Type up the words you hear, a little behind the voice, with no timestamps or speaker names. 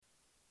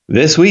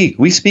This week,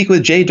 we speak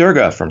with Jay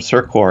Durga from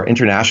CertCore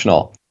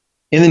International.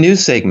 In the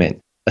news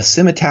segment, a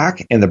SIM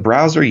attack and the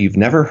browser you've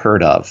never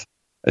heard of,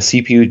 a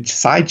CPU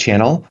side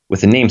channel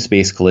with a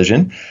namespace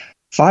collision,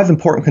 5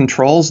 important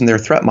controls and their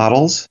threat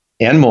models,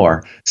 and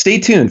more. Stay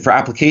tuned for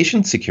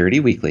Application Security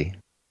Weekly.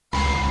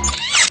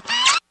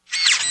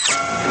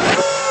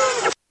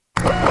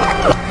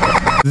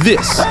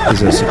 This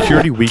is a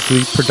Security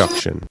Weekly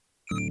production.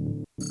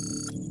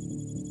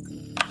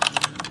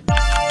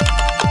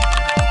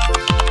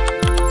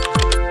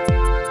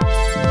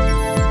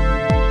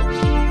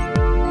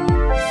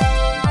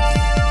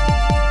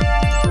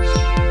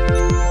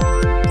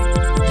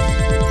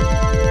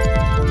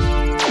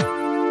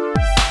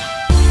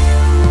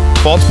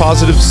 False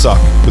positives suck.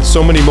 With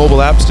so many mobile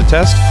apps to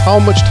test, how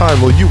much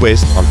time will you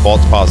waste on false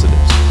positives?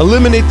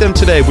 Eliminate them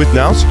today with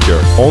NowSecure.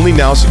 Only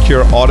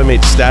NowSecure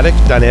automates static,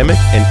 dynamic,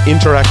 and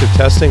interactive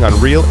testing on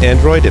real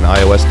Android and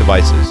iOS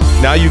devices.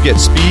 Now you get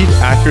speed,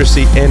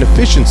 accuracy, and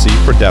efficiency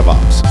for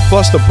DevOps,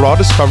 plus the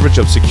broadest coverage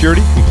of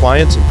security,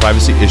 compliance, and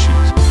privacy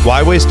issues.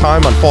 Why waste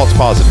time on false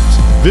positives?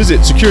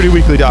 Visit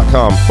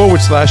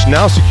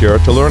securityweekly.com/NowSecure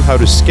to learn how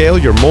to scale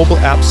your mobile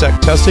AppSec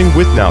testing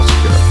with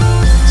NowSecure.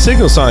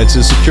 Signal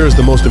Sciences secures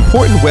the most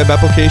important web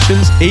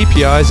applications,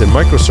 APIs, and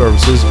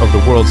microservices of the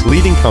world's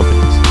leading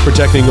companies,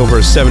 protecting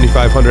over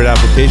 7,500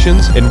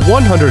 applications and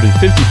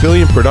 150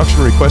 billion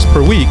production requests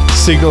per week.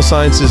 Signal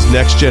Sciences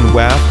Next-Gen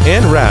WAF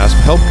and RASP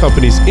help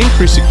companies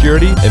increase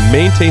security and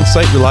maintain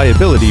site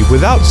reliability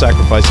without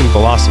sacrificing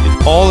velocity,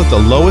 all at the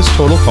lowest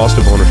total cost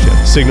of ownership.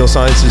 Signal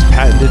Sciences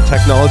patented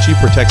technology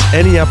protects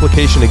any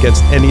application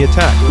against any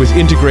attack, with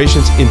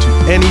integrations into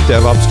any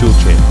DevOps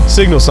toolchain.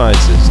 Signal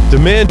Sciences,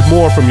 demand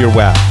more from your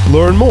WAF.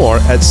 Learn more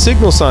at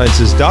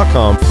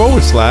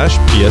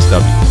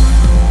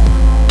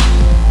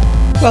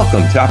signalsciences.com/PSW.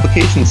 Welcome to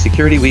Application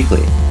Security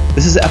Weekly.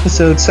 This is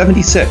episode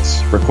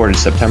 76, recorded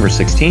September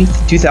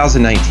 16th,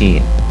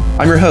 2019.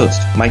 I'm your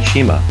host, Mike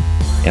Shima,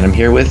 and I'm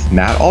here with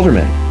Matt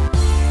Alderman.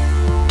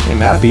 Hey,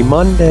 Matt. Happy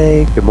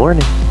Monday. Good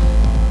morning.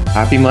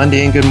 Happy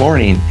Monday and good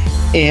morning.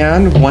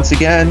 And once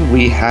again,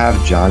 we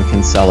have John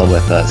Kinsella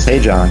with us. Hey,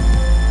 John.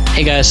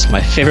 Hey, guys.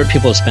 My favorite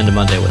people to spend a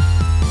Monday with.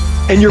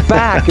 And you're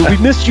back, and we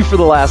missed you for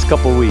the last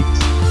couple of weeks.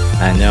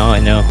 I know.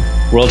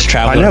 World's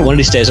traveling. One of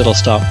these days it'll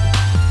stop.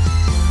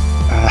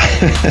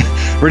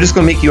 We're just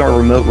going to make you our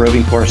remote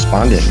roving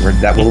correspondent.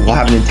 We'll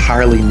have an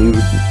entirely new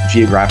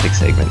geographic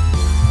segment.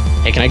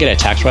 Hey, can I get a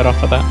tax write-off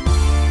for that?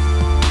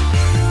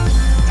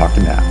 Talk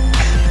to Matt.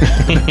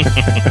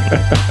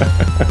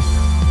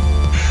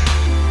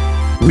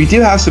 We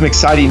do have some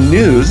exciting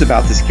news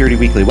about the Security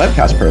Weekly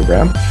webcast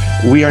program.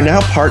 We are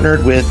now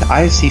partnered with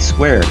ISC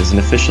Squared as an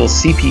official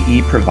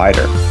CPE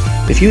provider.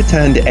 If you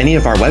attend any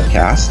of our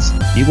webcasts,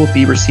 you will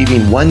be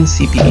receiving 1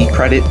 CPE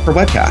credit per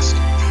webcast.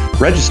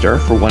 Register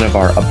for one of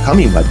our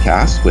upcoming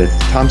webcasts with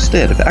Tom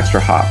Stitt of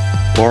ExtraHop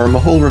or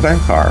Mehul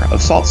Revankar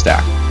of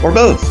SaltStack, or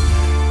both,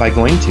 by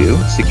going to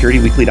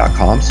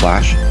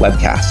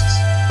securityweekly.com/webcasts.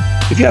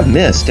 If you have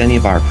missed any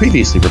of our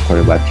previously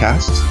recorded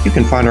webcasts, you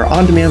can find our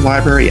on-demand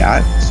library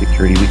at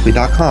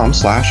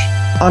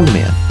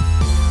securityweekly.com/ondemand.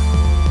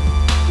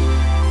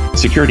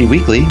 Security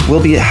Weekly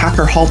will be at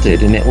Hacker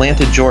Halted in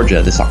Atlanta,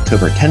 Georgia this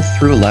October 10th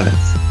through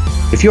 11th.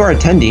 If you are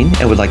attending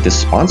and would like to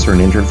sponsor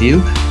an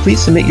interview, please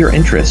submit your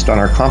interest on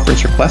our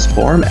conference request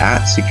form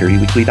at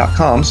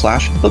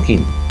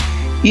securityweekly.com/booking.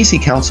 EC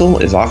Council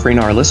is offering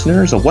our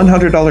listeners a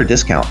 $100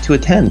 discount to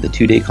attend the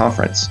 2-day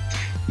conference.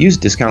 Use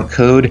discount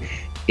code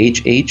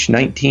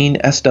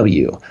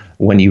HH19SW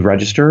when you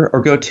register,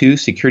 or go to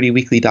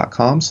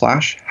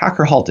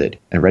securityweekly.com/hackerhalted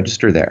and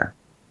register there.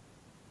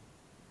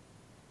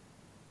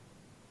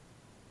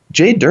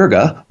 Jay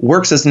Durga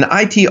works as an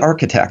IT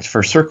architect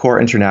for CertCore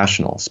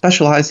International,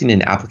 specializing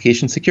in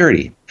application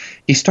security.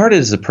 He started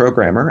as a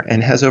programmer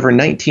and has over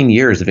 19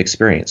 years of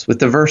experience with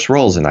diverse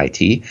roles in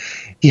IT.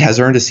 He has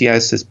earned a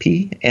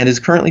CISSP and is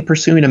currently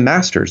pursuing a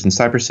master's in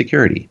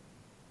cybersecurity.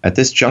 At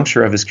this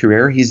juncture of his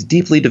career, he's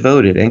deeply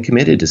devoted and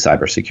committed to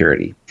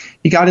cybersecurity.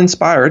 He got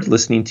inspired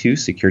listening to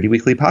Security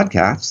Weekly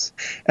podcasts,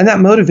 and that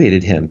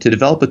motivated him to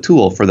develop a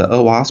tool for the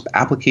OWASP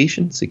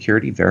Application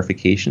Security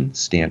Verification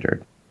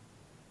Standard.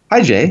 Hi,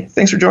 Jay.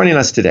 Thanks for joining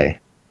us today.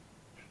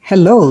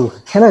 Hello,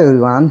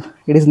 everyone.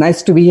 It is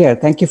nice to be here.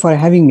 Thank you for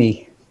having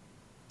me.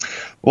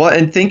 Well,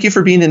 and thank you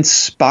for being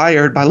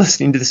inspired by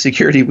listening to the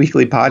Security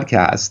Weekly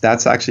podcast.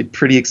 That's actually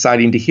pretty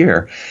exciting to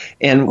hear.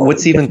 And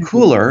what's even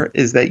cooler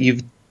is that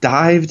you've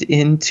dived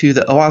into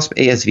the OWASP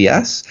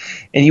ASVS,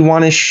 and you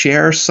want to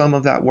share some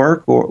of that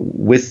work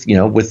with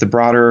the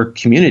broader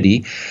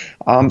community.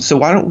 So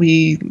why don't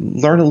we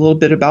learn a little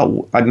bit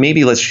about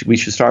we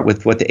should start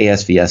with what the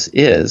ASVS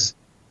is,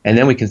 and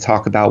then we can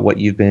talk about what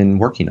you've been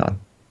working on.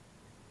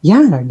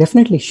 Yeah,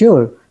 definitely,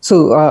 sure.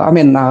 So I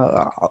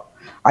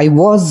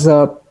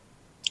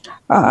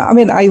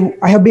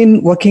have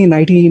been working in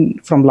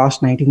IT from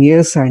last 19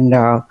 years, and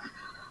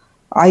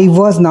I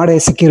was not a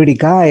security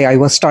guy. I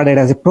was started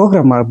as a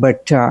programmer,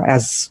 but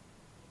as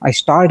I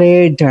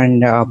started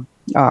and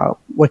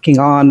working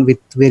on with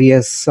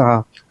various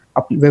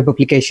web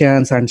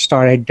applications and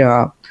started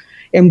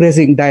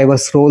embracing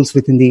diverse roles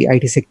within the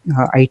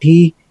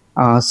IT.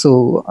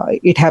 So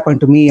it happened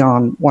to me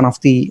on one of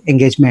the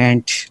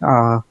engagement.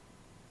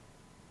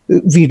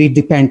 We did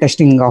the pen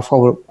testing of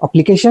our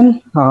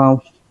application.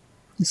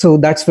 So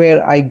that's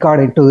where I got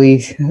into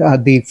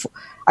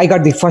I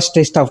got the first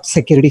taste of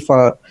security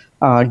for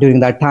during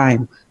that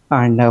time.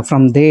 And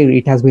from there,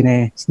 it has been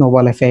a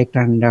snowball effect.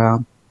 And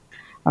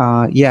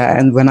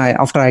and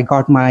after I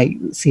got my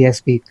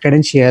CSP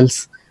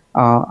credentials,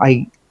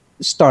 I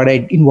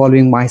started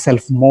involving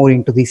myself more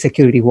into the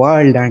security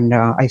world, and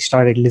I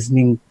started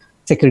listening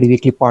Security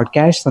Weekly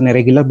podcasts on a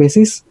regular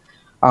basis.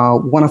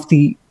 One of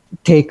the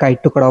take I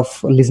took out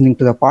of listening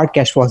to the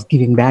podcast was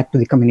giving back to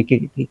the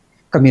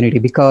community,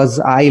 because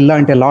I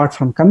learned a lot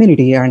from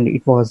community, and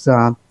it was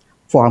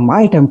for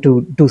my attempt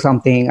to do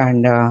something.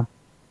 And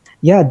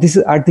this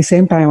at the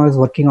same time I was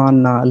working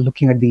on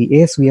looking at the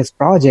ASVS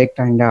project,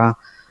 and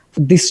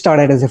this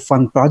started as a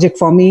fun project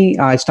for me.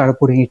 I started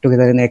putting it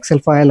together in an Excel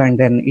file, and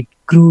then it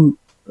grew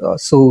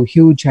so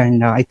huge.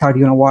 And I thought,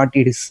 you know what,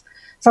 it is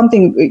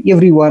something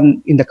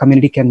everyone in the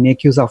community can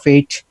make use of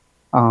it.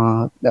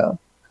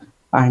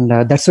 And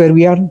that's where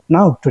we are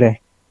now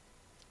today.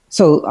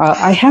 So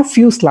I have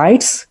few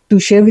slides to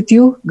share with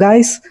you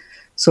guys.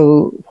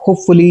 So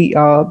hopefully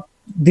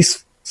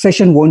this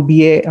session won't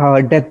be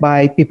a death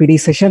by PPT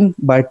session,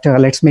 but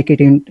let's make it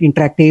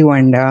interactive,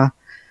 and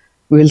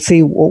we'll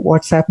see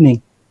what's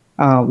happening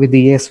with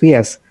the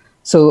ASVS.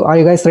 So are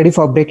you guys ready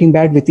for Breaking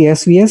Bad with the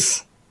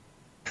ASVS?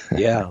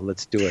 Yeah,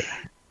 let's do it.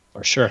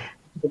 For sure.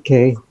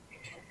 Okay.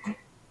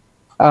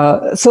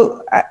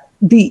 So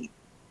the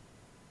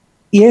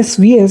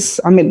ASVS,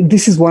 I mean,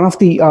 this is one of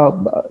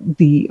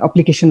the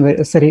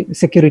application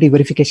security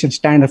verification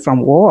standard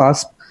from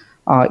OWASP.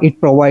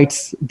 It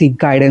provides the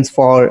guidance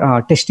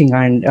for testing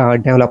and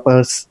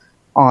developers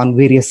on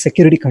various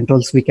security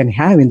controls we can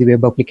have in the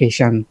web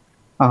application,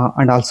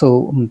 and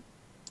also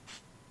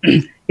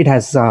it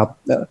has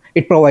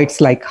it provides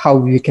like how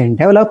we can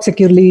develop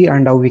securely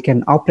and how we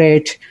can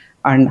operate,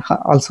 and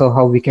also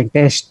how we can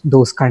test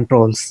those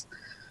controls.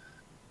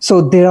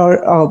 So there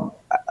are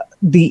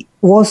the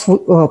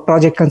OWASP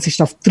project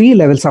consists of 3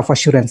 levels of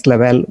assurance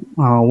level,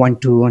 1,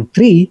 2, and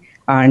 3.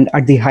 And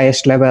at the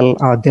highest level,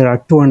 there are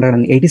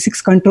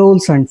 286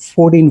 controls and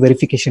 14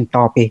 verification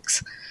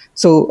topics.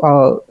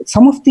 So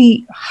some of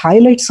the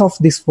highlights of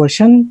this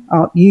version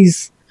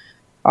is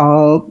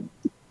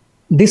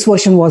this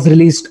version was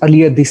released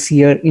earlier this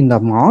year in the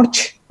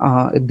March.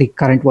 The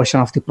current version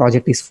of the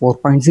project is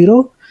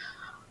 4.0.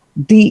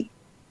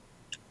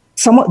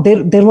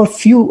 There were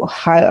few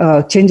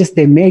changes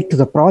they made to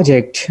the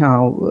project.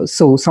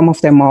 So some of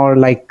them are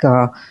like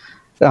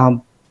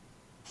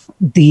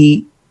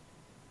the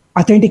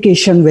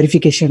authentication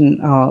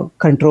verification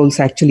controls.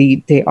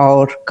 Actually, they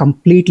are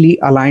completely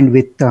aligned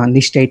with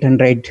NIST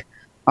 800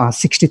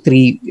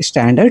 63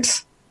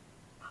 standards.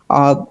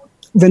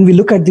 When we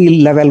look at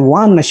the level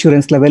 1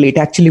 assurance level, it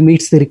actually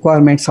meets the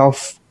requirements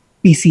of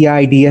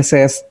PCI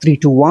DSS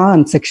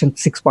 321 section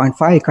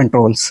 6.5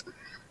 controls.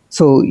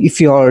 So if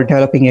you're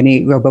developing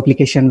any web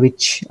application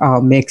which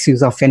makes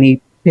use of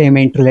any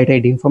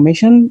payment-related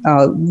information,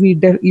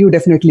 you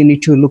definitely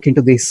need to look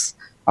into this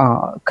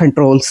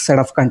set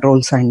of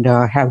controls and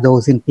have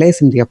those in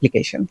place in the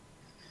application.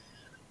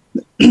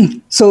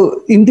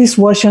 So in this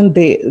version,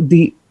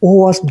 the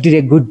OWASP did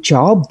a good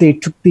job. They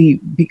took the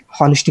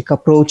holistic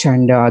approach,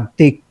 and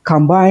they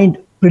combined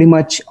pretty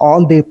much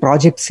all their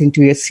projects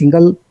into a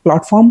single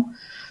platform.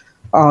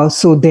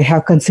 So they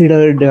have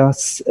considered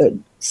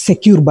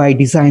secure by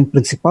design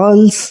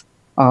principles,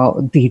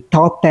 the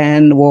top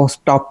 10 was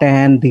top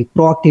 10, the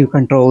proactive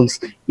controls,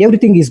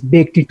 everything is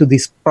baked into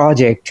this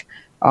project.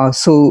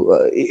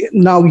 So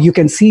now you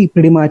can see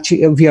pretty much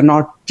we are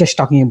not just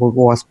talking about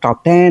OWASP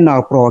top 10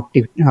 or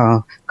proactive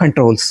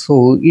controls.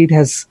 So it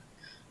has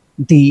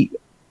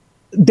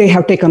they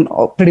have taken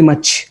pretty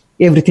much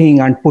everything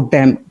and put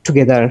them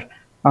together.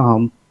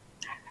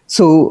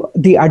 So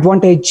the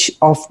advantage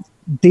of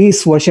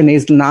this version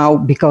is now,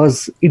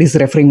 because it is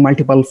referring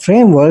multiple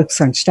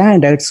frameworks and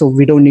standards, so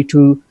we don't need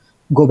to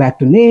go back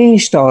to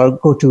NIST or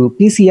go to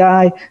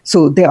PCI.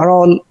 So they are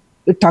all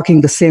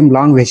talking the same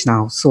language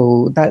now.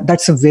 So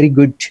that's a very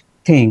good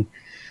thing.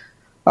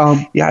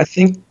 I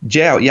think,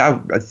 Jay,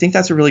 I think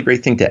that's a really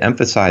great thing to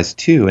emphasize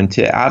too, and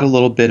to add a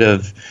little bit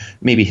of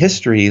maybe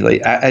history.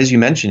 Like, as you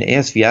mentioned,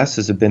 ASVS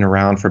has been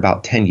around for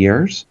about 10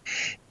 years,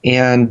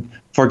 and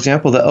for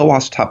example, the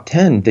OWASP Top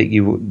 10 that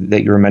you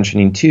were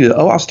mentioning too, the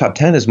OWASP Top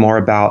 10 is more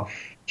about,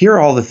 here are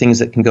all the things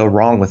that can go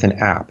wrong with an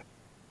app.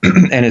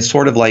 And it's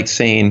sort of like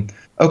saying,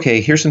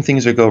 okay, here's some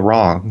things that go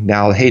wrong.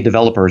 Now, hey,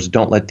 developers,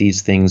 don't let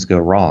these things go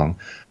wrong.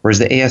 Whereas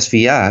the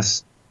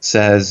ASVS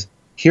says,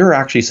 here are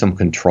actually some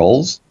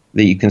controls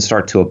that you can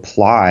start to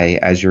apply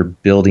as you're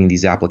building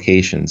these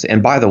applications.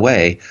 And by the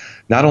way,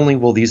 not only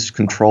will these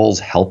controls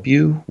help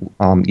you,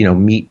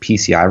 meet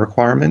PCI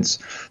requirements,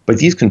 but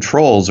these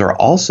controls are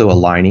also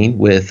aligning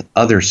with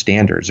other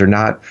standards. They're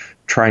not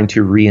trying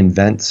to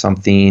reinvent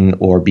something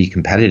or be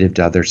competitive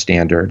to other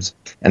standards.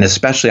 And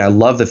especially, I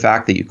love the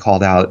fact that you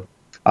called out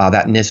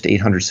that NIST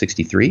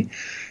 863,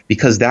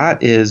 because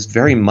that is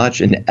very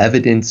much an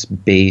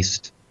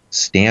evidence-based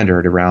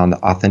standard around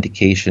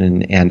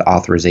authentication and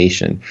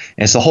authorization.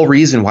 And it's the whole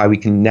reason why we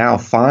can now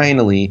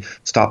finally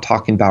stop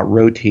talking about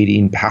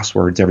rotating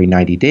passwords every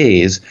 90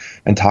 days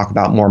and talk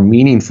about more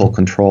meaningful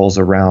controls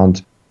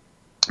around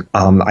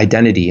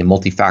identity and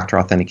multi-factor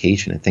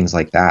authentication and things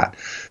like that.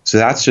 So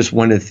that's just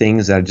one of the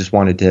things that I just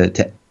wanted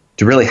to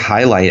really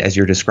highlight as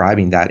you're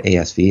describing that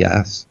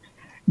ASVS.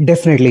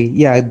 Definitely.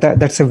 Yeah,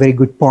 that's a very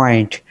good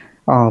point.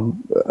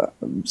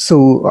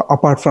 So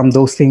apart from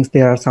those things,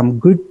 there are some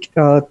good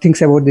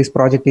things about this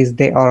project is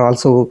they are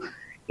also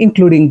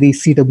including the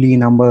CWE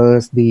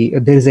numbers.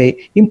 There is a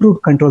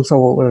improved controls of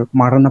our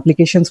modern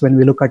applications. When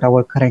we look at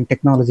our current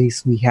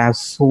technologies, we have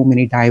so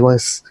many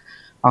diverse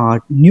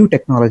new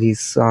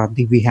technologies.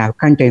 We have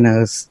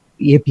containers,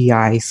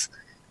 APIs,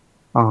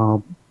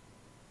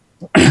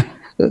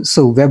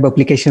 so web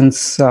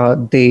applications,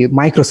 the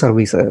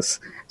microservices.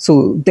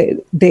 So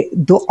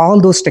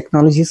all those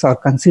technologies are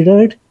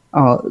considered.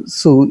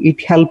 So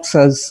it helps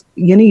us,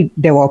 any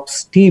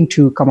DevOps team,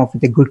 to come up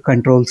with a good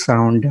controls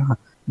around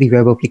the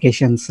web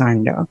applications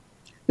and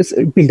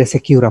build a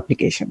secure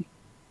application.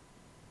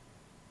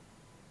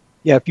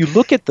 Yeah, if you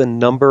look at the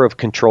number of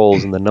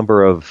controls and the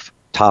number of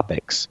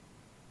topics,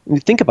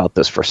 think about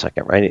this for a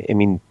second, right? I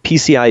mean,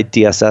 PCI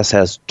DSS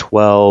has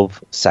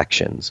 12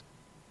 sections.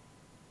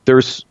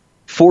 There's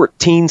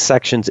 14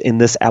 sections in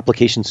this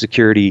application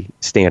security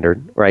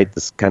standard, right?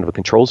 This kind of a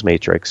controls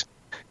matrix.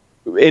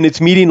 And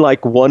it's meeting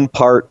like one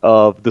part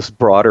of this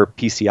broader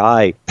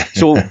PCI.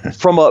 So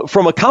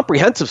from a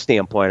comprehensive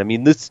standpoint, I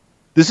mean, this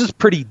is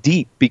pretty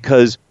deep,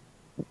 because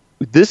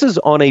this is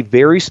on a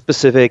very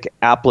specific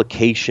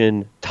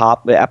application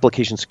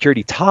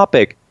security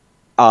topic,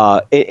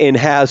 and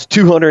has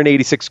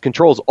 286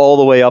 controls all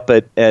the way up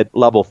at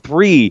level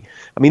 3.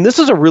 I mean, this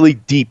is a really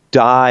deep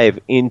dive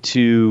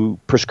into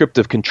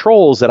prescriptive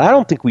controls that I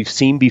don't think we've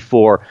seen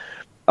before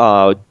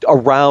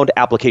around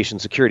application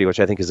security, which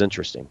I think is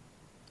interesting.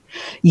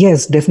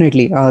 Yes,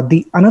 definitely.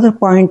 The another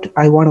point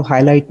I want to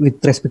highlight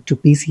with respect to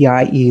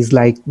PCI is,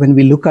 like, when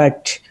we look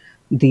at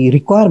the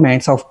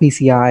requirements of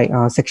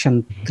PCI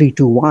section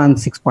 321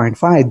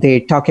 6.5,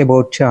 they talk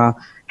about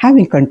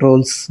having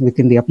controls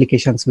within the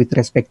applications with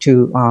respect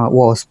to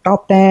WASP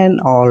top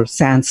 10 or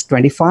SANS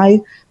 25,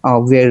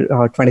 where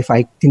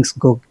 25 things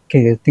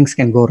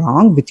can go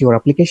wrong with your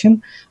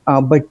application.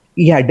 But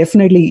yeah,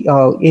 definitely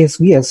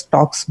ASVS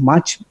talks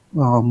much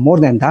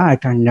more than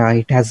that, and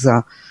it has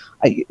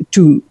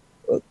to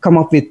come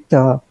up with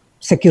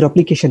secure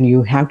application,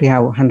 you have to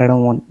have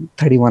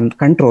 131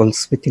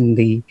 controls within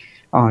the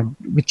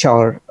which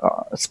are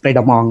spread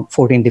among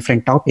 14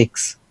 different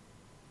topics.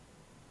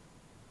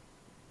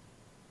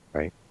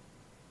 Right.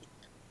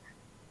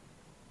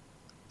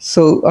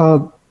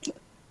 So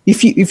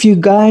if you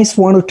guys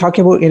want to talk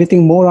about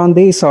anything more on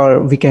this,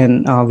 or we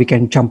can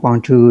jump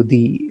onto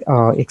the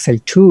Excel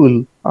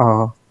tool.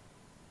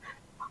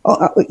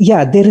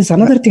 Yeah, there is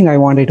another thing I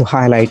wanted to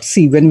highlight.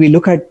 See, when we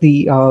look at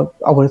the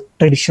our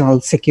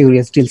traditional secure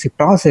SDLC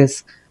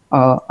process,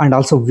 and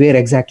also where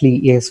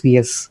exactly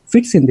ASVS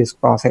fits in this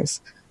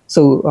process.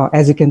 So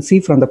as you can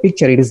see from the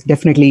picture, it is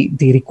definitely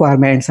the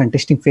requirements and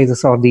testing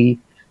phases are the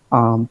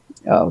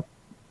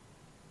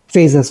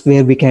phases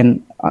where we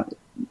can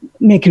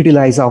make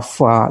utilize of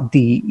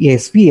the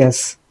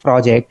ASVS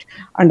project.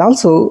 And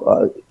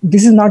also,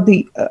 this is not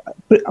the,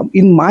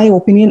 in my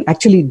opinion,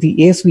 actually the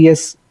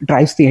ASVS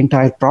drives the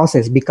entire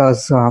process,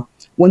 because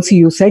once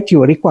you set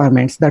your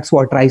requirements, that's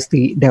what drives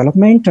the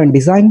development and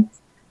design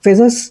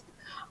phases.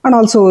 And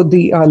also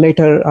the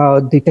later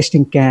the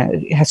testing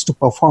has to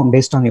perform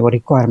based on your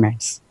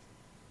requirements.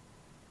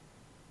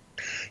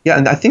 Yeah,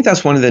 and I think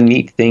that's one of the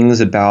neat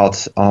things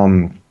about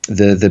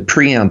the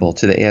preamble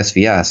to the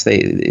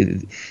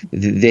ASVS.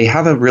 They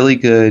have a really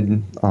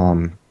good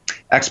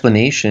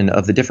explanation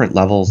of the different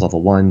levels,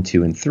 level 1,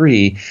 2, and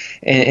 3.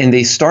 And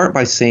they start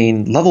by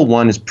saying level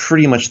 1 is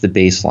pretty much the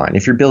baseline.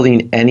 If you're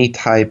building any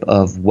type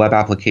of web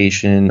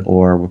application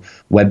or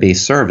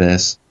web-based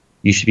service,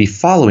 you should be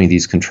following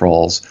these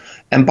controls.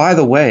 And by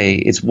the way,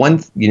 it's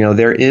one,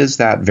 there is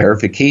that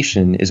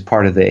verification is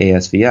part of the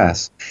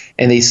ASVS.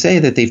 And they say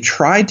that they've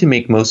tried to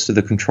make most of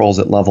the controls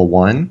at level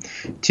 1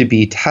 to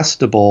be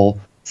testable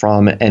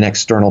from an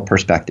external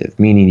perspective,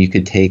 meaning you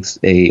could take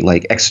a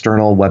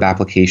external web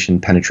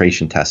application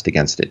penetration test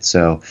against it.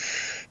 So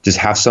just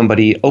have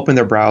somebody open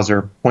their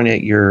browser, point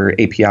at your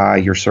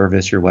API, your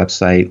service, your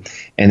website,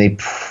 and they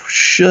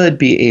should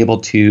be able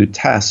to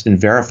test and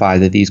verify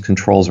that these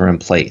controls are in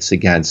place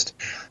against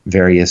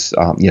various,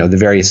 the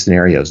various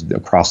scenarios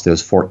across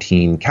those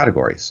 14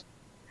 categories.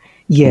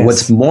 Yes.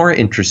 What's more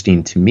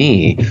interesting to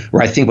me,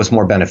 or I think what's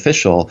more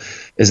beneficial,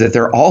 is that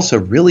they're also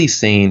really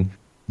saying,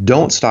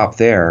 don't stop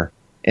there.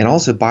 And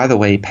also, by the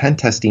way, pen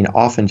testing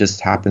often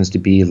just happens to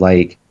be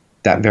like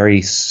that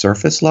very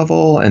surface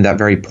level and that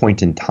very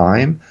point in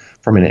time.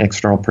 from an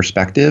external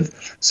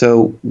perspective.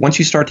 So once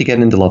you start to get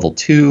into level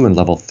 2 and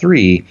level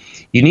 3,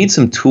 you need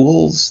some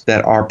tools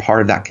that are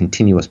part of that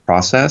continuous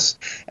process,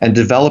 and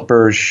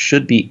developers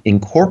should be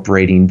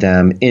incorporating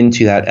them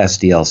into that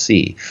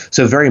SDLC.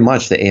 So very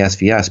much the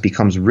ASVS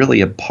becomes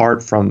really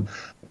apart from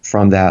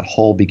that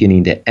whole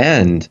beginning to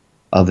end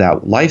of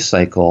that life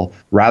cycle,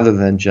 rather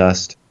than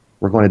just,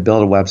 we're going to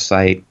build a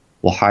website,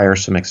 we'll hire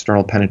some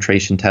external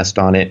penetration test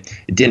on it,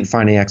 it didn't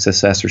find any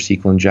XSS or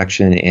SQL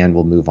injection, and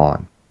we'll move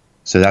on.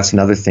 So that's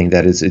another thing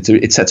that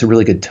it sets a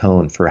really good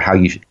tone for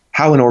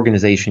how an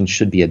organization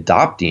should be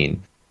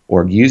adopting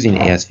or using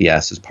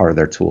ASVS as part of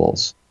their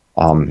tools,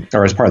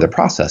 or as part of their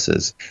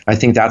processes. I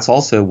think that's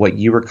also what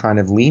you were kind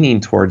of leaning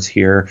towards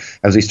here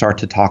as we start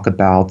to talk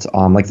about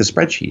like the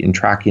spreadsheet and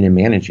tracking and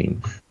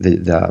managing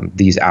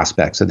these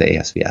aspects of the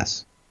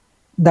ASVS.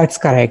 That's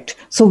correct.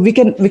 So we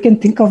can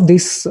think of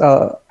this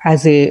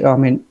as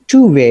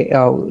two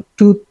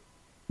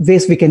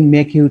ways we can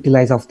make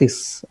utilize of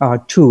this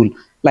tool.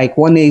 Like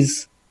one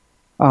is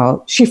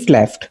shift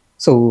left.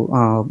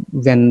 So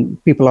when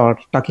people are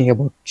talking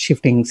about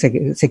shifting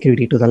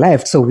security to the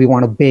left, so we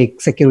want to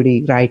bake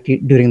security right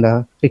during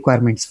the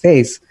requirements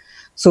phase.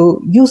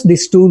 So use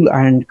this tool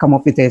and come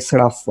up with a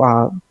sort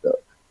of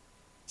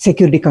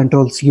security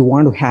controls you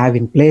want to have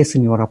in place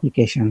in your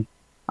application.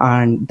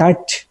 And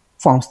that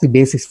forms the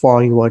basis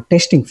for your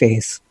testing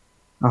phase.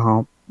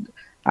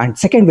 And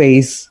second way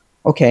is,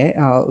 okay,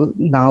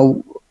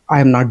 now I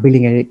am not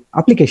building an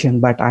application,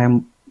 but I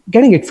am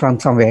getting it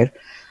from somewhere.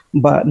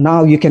 But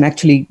now you can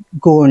actually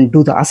go and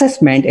do the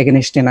assessment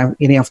against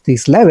any of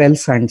these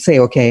levels and say,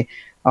 okay,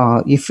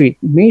 if it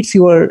meets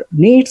your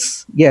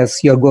needs,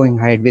 yes, you're going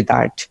ahead with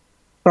that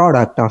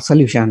product or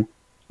solution.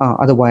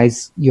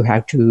 Otherwise, you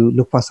have to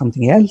look for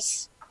something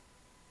else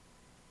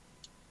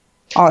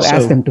or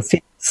ask them to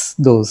fix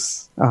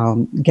those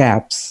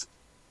gaps.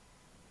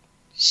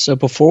 So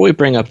before we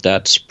bring up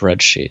that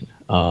spreadsheet,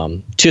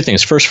 two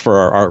things. First,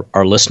 for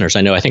our listeners,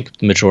 I think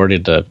the majority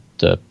of the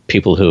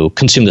people who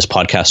consume this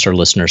podcast are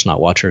listeners, not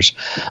watchers.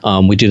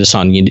 We do this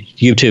on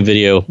YouTube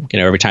video,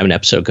 every time an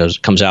episode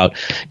comes out.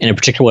 And in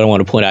particular, what I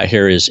want to point out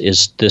here is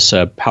this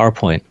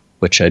PowerPoint,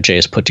 which Jay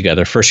has put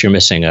together. First, you're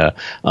missing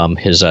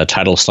his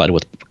title slide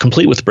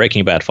complete with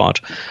Breaking Bad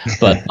font,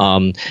 but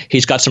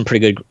he's got some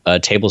pretty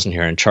good tables in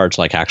here and charts,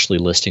 like actually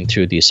listing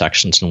through these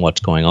sections and what's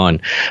going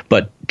on.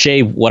 But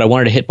Jay, what I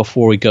wanted to hit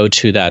before we go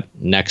to that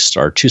next,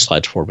 or 2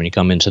 slides forward, when you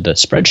come into the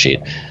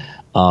spreadsheet,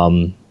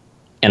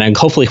 and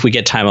hopefully if we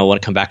get time, I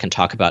want to come back and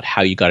talk about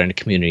how you got into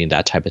community and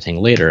that type of thing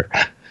later.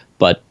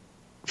 But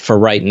for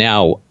right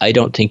now, I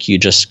don't think you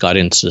just got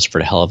into this for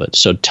the hell of it.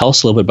 So tell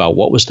us a little bit about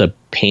what was the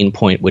pain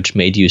point which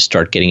made you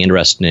start getting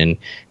interested in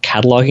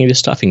cataloging this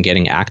stuff and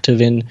getting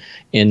active in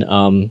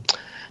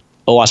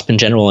OWASP in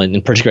general, and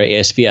in particular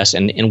ASVS,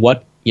 and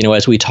what,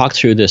 as we talk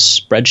through this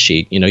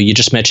spreadsheet, you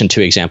just mentioned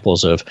 2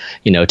 examples of,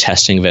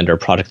 testing, vendor,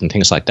 product, and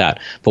things like that.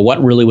 But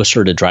what really was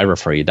sort of the driver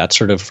for you? That's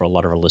sort of, for a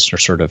lot of our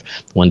listeners, sort of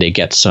when they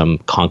get some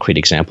concrete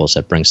examples,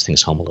 that brings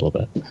things home a little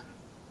bit.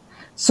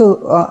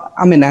 So,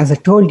 as I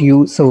told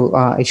you,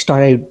 I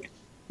started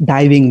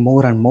diving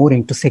more and more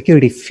into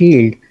security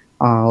field,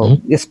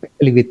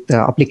 especially with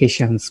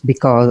applications,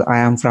 because I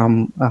am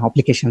from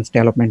applications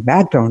development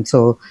background.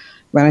 So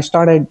when I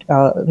started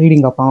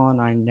reading upon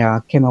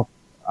and came up,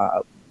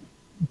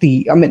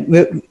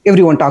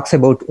 everyone talks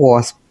about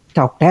OWASP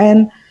top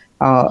 10.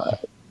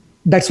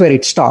 That's where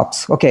it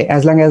stops. Okay,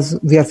 as long as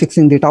we are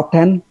fixing the top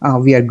 10,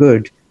 we are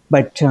good.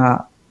 But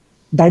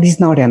that is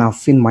not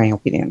enough, in my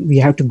opinion. We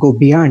have to go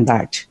beyond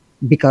that,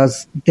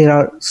 because there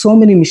are so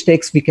many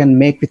mistakes we can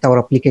make with our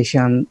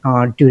application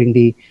during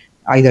the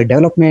either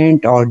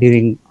development or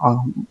during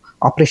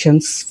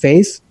operations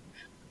phase.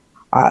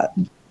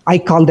 I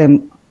call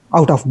them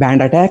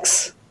out-of-band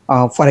attacks.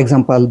 For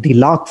example, the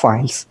log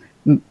files.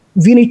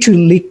 We need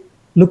to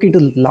look into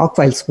log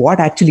files, what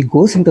actually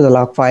goes into the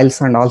log files,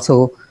 and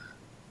also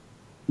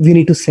we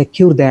need to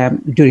secure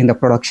them during the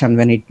production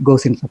when it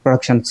goes into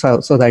production, so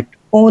that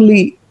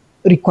only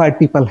required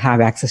people have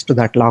access to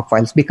that log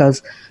files.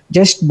 Because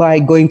just by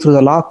going through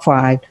the log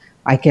file,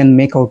 I can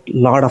make out a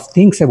lot of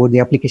things about the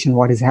application,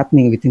 what is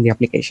happening within the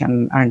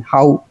application, and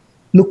how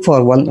look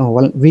for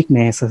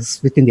weaknesses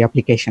within the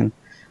application.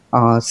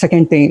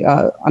 Second thing,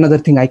 another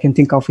thing I can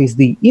think of is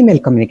the email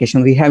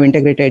communication. We have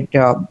integrated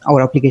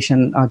our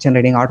application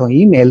generating auto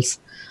emails,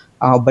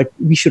 but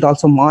we should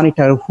also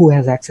monitor who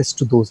has access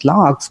to those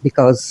logs,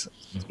 because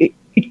it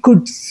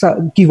could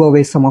give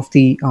away some of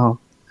the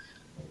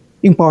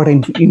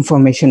important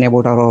information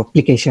about our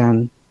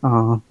application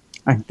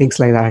and things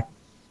like that.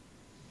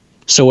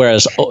 So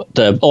whereas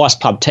the OWASP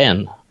top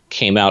 10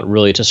 came out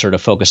really to sort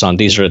of focus on,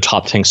 these are the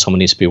top things someone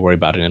needs to be worried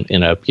about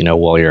in a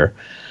while you're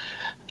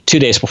 2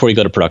 days before you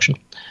go to production,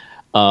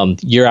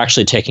 you're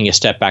actually taking a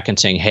step back and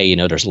saying, hey,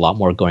 there's a lot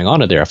more going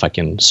on in there, if I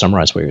can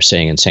summarize what you're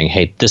saying, and saying,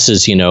 hey, this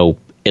is,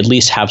 at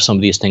least have some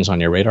of these things on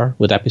your radar.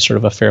 Would that be sort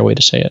of a fair way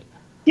to say it?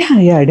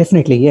 Yeah,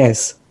 definitely,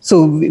 yes.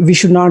 So we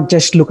should not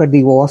just look at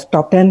the OWASP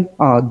top 10.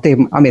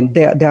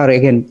 They are,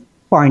 again,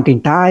 point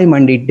in time,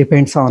 and it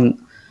depends on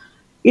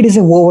it is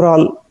a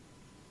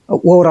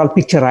overall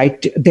picture,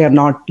 right? They are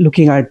not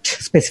looking at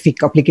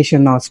specific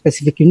application or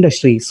specific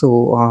industry.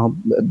 So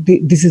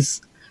this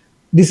is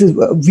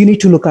we need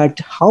to look at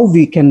how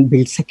we can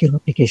build secure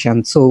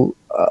applications. So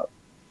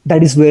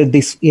that is where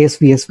this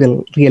ASVS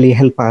will really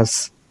help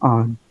us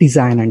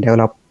design and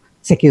develop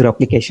secure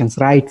applications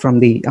right from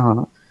the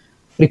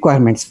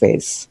requirements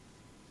phase.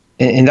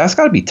 And that's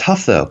got to be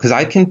tough, though, because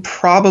I can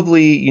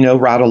probably,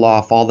 rattle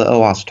off all the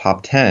OWASP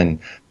top 10.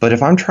 But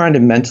if I'm trying to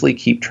mentally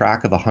keep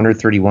track of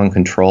 131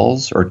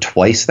 controls, or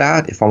twice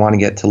that, if I want to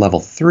get to level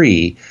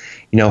 3,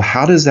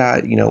 how does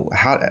that,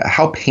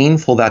 how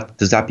painful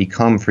does that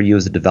become for you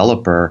as a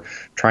developer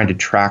trying to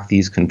track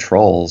these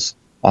controls,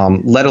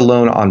 let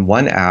alone on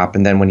one app,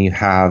 and then when you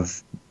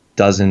have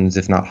dozens,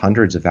 if not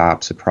hundreds of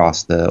apps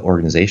across the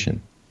organization?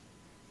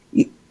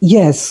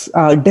 Yes,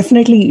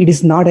 definitely it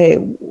is not a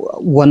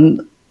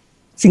one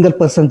single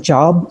person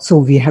job. So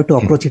we have to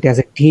approach it as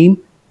a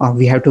team.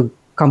 We have to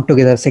come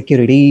together,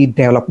 security,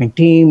 development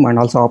team, and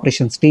also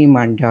operations team,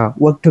 and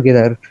work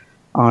together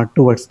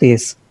towards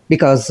this.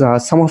 Because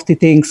some of the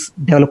things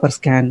developers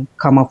can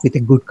come up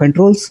with good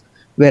controls,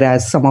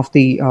 whereas some of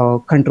the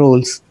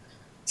controls,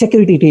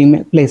 security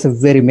team plays a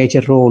very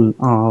major role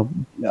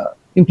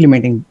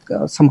implementing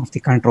some of the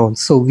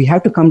controls. So we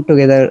have to come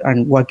together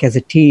and work as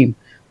a team.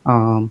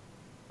 And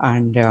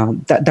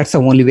that's the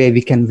only way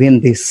we can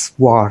win this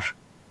war.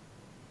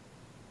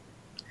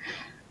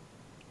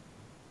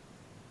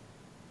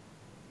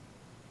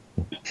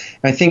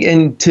 I think,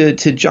 and to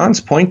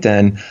John's point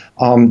then,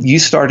 you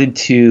started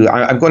to,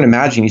 I'm going to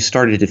imagine you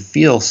started to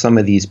feel some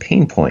of these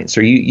pain points,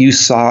 or you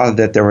saw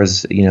that there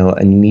was,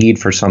 a need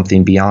for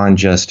something beyond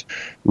just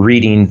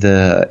reading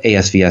the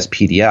ASVS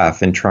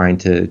PDF and trying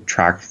to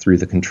track through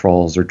the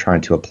controls or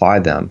trying to apply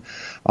them.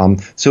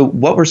 So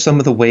what were some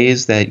of the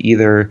ways that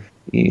either,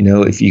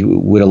 if you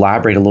would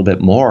elaborate a little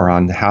bit more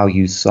on how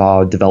you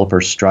saw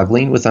developers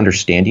struggling with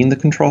understanding the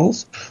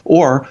controls,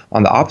 or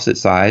on the opposite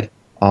side,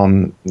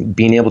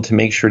 being able to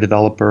make sure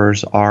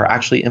developers are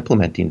actually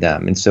implementing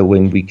them. And so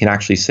when we can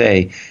actually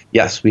say,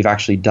 yes, we've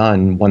actually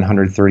done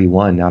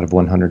 131 out of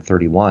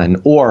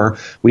 131, or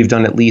we've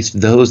done at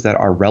least those that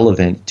are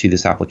relevant to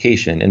this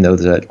application, and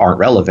those that aren't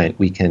relevant,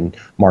 we can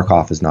mark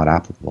off as not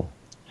applicable.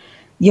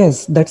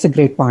 Yes, that's a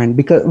great point,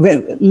 because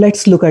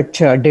let's look at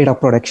data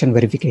protection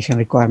verification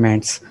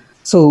requirements.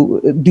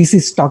 So this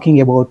is talking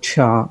about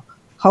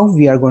how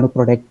we are going to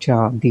protect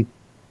the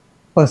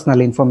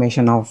personal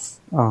information of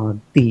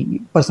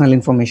the personal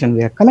information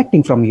we are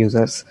collecting from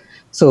users.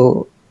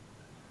 So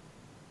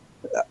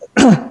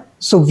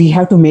so we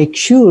have to make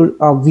sure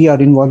we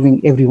are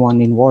involving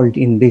everyone involved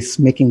in this,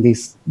 making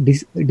this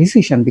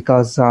decision,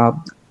 because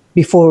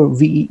before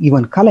we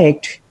even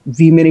collect,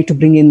 we may need to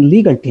bring in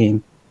legal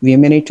team, we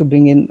may need to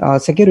bring in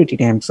security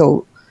team.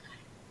 So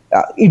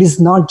it is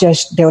not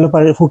just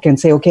developer who can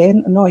say, okay,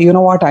 no, you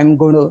know what, I'm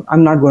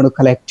not going to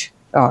collect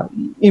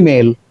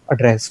email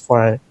address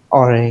for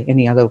or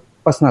any other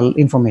personal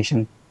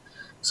information.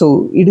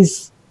 So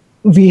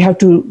we have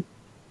to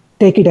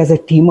take it as a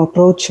team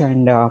approach,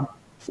 and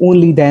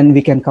only then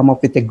we can come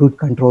up with a good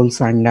controls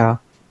and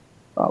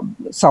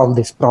solve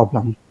this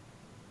problem.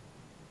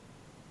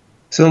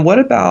 So what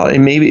about,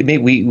 and maybe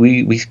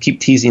we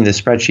keep teasing the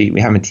spreadsheet, we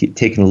haven't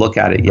taken a look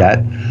at it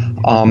yet,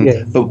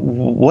 yes. But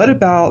what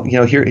about,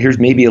 here's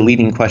maybe a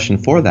leading question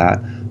for that.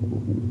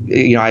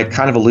 I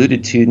kind of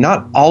alluded to,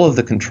 not all of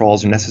the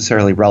controls are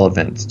necessarily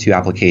relevant to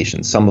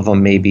applications. Some of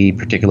them may be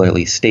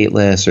particularly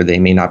stateless, or they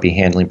may not be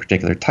handling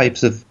particular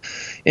types of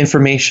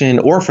information,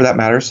 or for that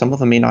matter, some of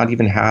them may not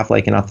even have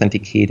like an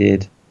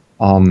authenticated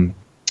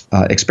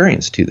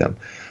experience to them.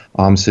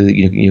 So that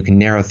you can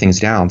narrow things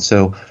down.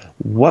 So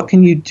what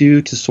can you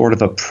do to sort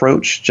of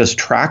approach just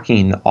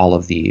tracking all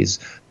of these,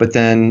 but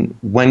then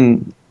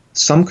when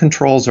some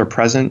controls are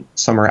present,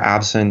 some are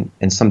absent,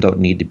 and some don't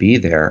need to be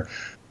there?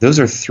 Those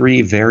are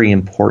three very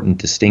important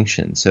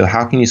distinctions. So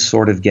how can you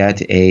sort of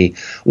get a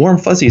warm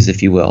fuzzies,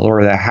 if you will, or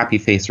a happy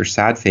face or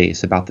sad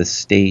face about the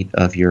state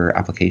of your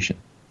application?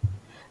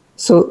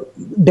 So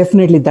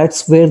definitely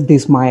that's where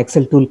this My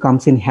Excel tool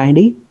comes in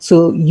handy.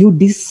 So you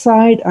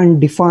decide and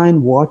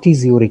define what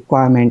is your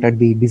requirement at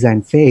the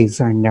design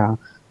phase, and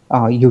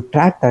you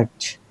track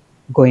that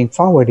going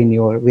forward in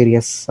your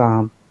various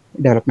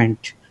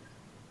development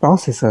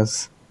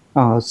processes.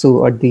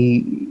 So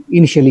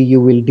initially you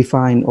will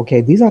define,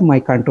 okay, these are my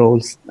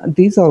controls,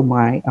 these are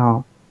my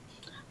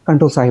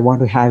controls I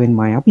want to have in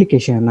my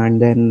application, and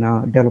then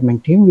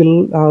development team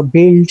will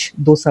build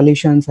those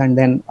solutions, and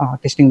then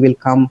testing will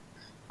come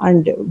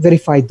and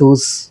verify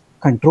those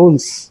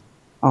controls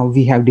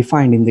we have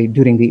defined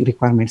during the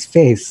requirements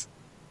phase.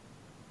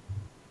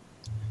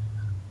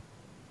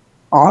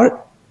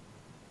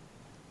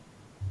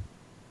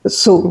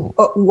 So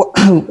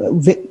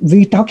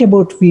we talk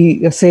about,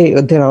 we say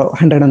there are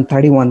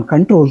 131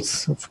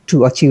 controls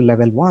to achieve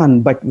level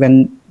 1, but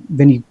when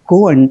you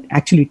go and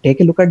actually take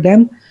a look at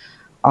them,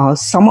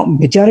 some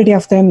majority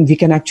of them we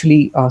can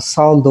actually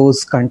solve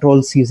those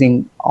controls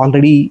using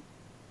already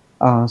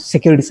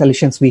security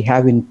solutions we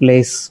have in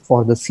place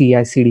for the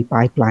CI/CD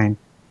pipeline.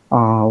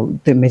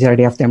 The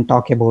majority of them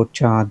talk about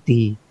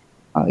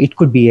it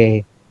could be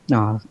a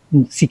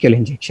SQL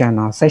injection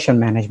or session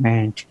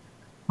management.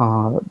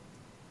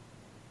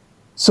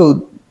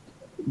 So,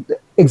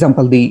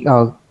 example,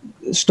 the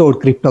stored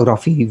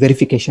cryptography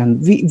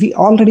verification. We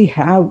already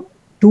have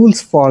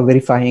tools for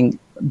verifying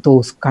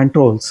those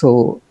controls,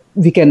 so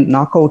we can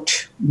knock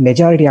out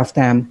majority of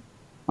them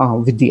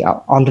with the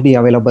already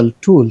available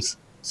tools.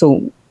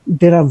 So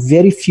there are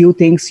very few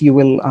things you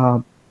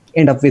will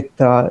end up with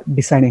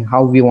deciding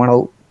how we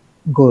want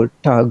to go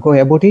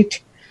about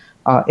it.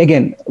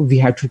 Again, we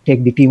have to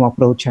take the team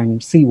approach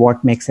and see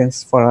what makes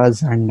sense for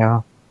us and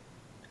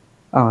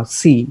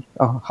see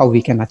how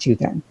we can achieve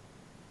that.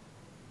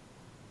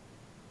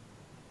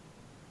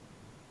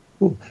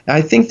 Cool.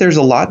 I think there's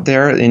a lot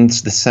there in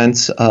the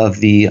sense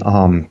of the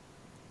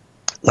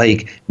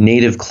like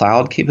native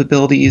cloud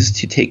capabilities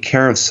to take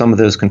care of some of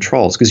those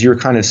controls, because you're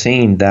kind of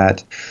saying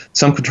that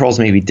some controls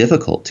may be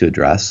difficult to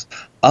address.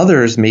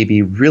 Others may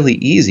be really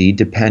easy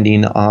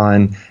depending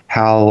on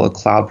how a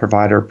cloud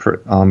provider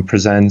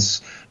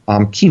presents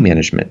key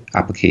management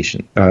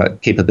application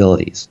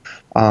capabilities.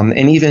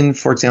 And even,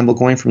 for example,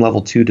 going from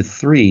level 2 to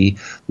 3,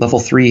 level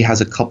 3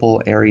 has a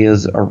couple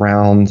areas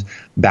around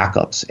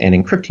backups and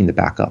encrypting the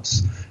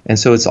backups. And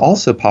so it's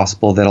also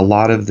possible that a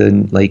lot of the,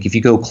 like if you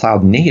go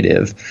cloud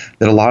native,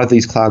 that a lot of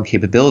these cloud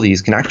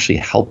capabilities can actually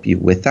help you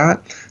with that,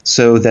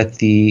 so that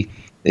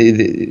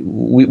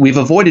we've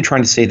avoided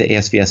trying to say that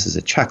ASVS is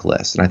a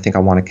checklist, and I think I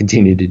want to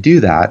continue to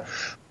do that.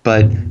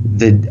 But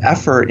the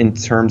effort in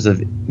terms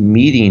of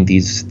meeting the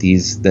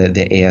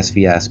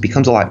ASVS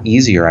becomes a lot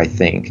easier, I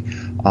think,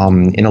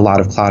 in a lot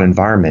of cloud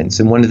environments.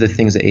 And one of the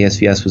things that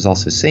ASVS was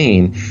also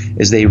saying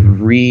is they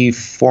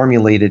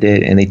reformulated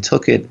it and they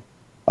took it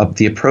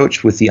the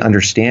approach with the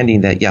understanding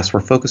that, yes,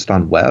 we're focused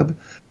on web,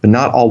 but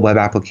not all web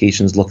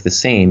applications look the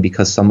same,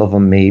 because some of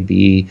them may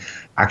be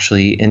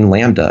actually in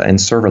Lambda and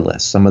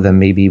serverless. Some of them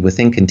may be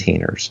within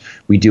containers.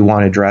 We do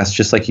want to address,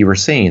 just like you were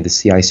saying, the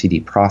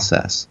CI/CD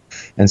process.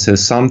 And so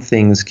some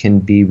things can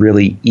be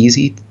really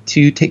easy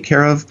to take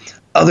care of.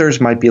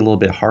 Others might be a little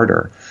bit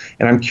harder.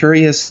 And I'm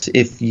curious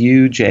if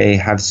you, Jay,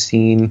 have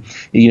seen,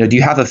 do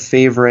you have a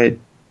favorite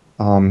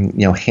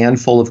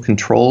handful of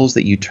controls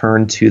that you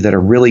turn to that are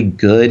really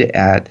good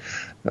at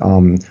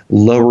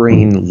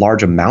lowering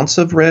large amounts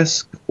of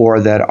risk, or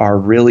that are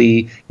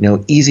really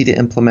easy to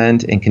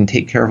implement and can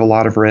take care of a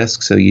lot of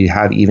risk, so you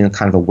have even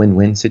kind of a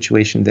win-win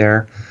situation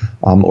there,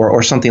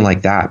 or something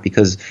like that,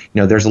 because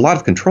there's a lot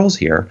of controls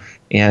here,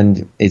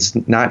 and it's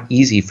not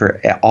easy for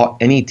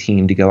any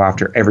team to go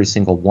after every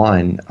single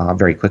one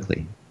very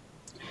quickly.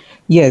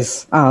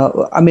 Yes,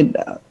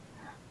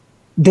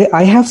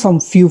 I have some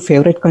few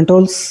favorite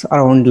controls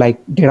around like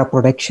data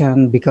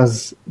protection,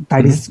 because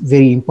that is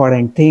very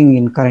important thing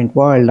in current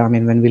world. I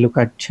mean, when we look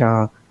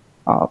at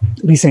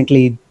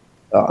recently,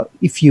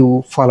 if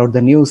you followed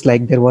the news,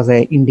 like there was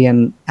an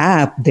Indian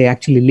app, they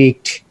actually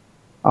leaked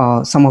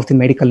some of the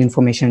medical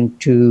information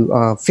to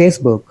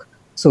Facebook.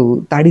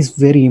 So that is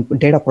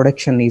data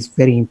protection is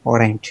very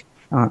important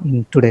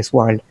in today's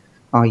world.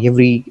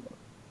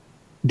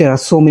 There are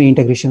so many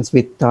integrations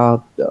with the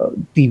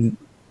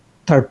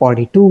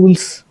third-party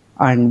tools,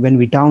 and when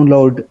we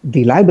download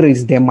the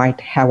libraries, they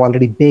might have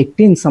already baked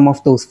in some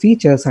of those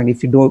features. And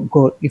if you don't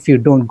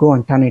go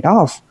and turn it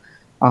off,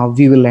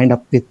 we will end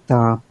up with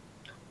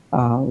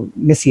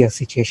messier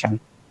situation.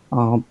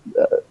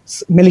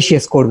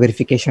 Malicious code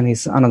verification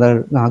is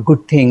another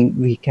good thing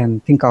we can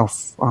think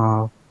of,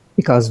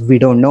 because we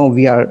don't know.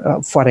 We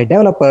are for a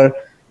developer,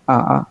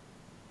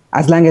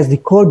 as long as the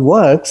code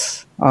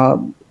works,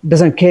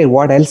 doesn't care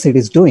what else it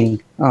is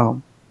doing.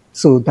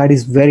 So that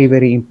is very,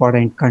 very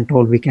important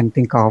control we can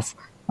think of.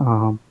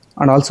 And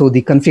also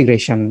the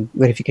configuration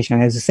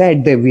verification. As I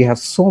said, we have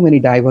so many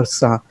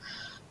diverse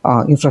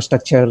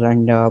infrastructure,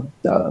 and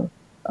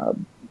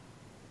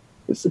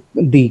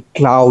the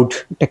cloud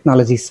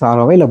technologies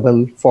are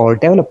available for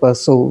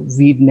developers. So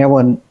we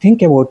never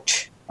think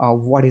about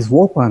what is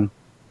open.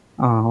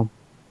 Some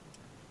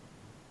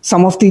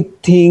of the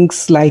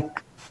things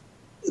like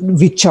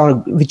which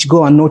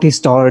go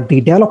unnoticed are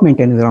the development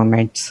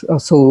environments.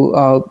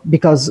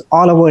 Because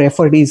all our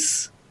effort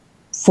is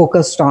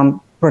focused on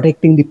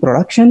protecting the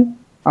production,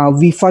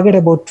 we forget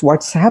about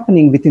what's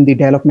happening within the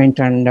development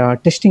and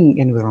testing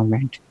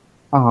environment.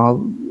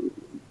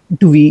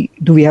 Do we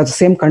have the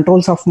same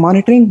controls of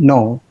monitoring?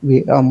 No,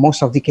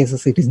 most of the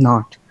cases it is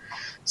not.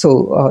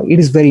 So it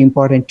is very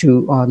important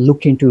to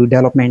look into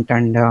development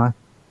and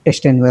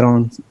test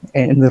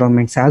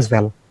environments as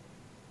well.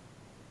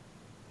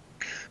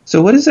 So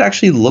what does it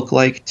actually look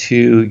like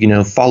to,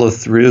 follow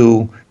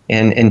through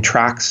and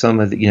track some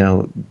of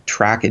the,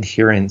 track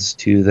adherence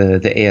to the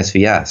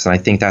ASVS? And I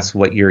think that's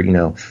what your,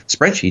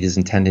 spreadsheet is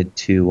intended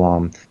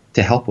to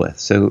help with.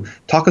 So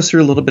talk us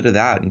through a little bit of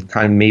that, and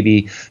kind of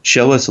maybe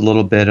show us a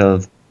little bit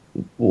of,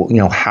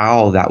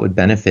 how that would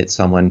benefit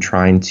someone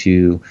trying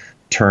to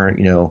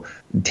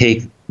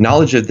take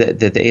knowledge of that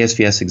the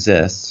ASVS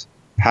exists,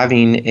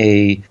 having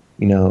a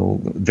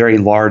very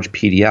large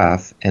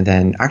PDF and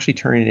then actually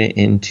turning it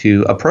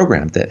into a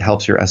program that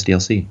helps your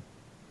SDLC?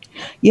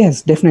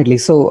 Yes, definitely.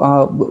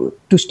 So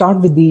to start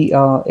with the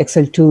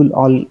Excel tool,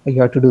 all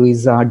you have to do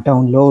is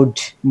download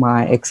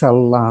my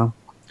Excel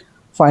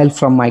file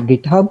from my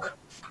GitHub.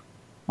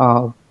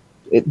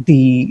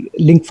 The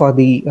link for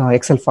the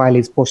Excel file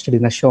is posted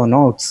in the show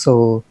notes.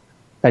 So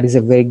that is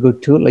a very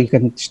good tool. You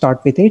can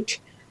start with it.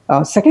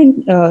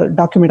 Second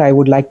document I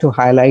would like to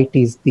highlight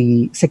is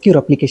the Secure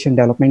Application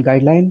Development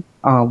Guideline,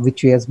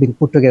 which has been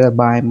put together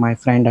by my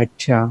friend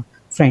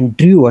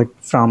Drew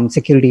from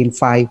Security in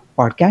 5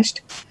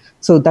 podcast.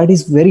 So that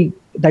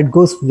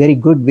goes very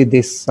good with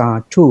this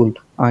tool.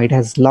 It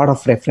has a lot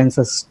of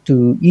references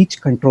to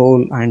each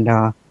control and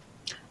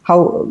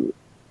how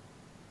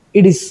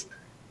it is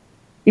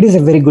a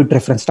very good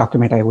reference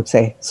document, I would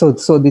say. So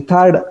the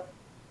third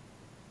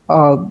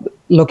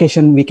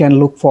location we can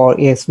look for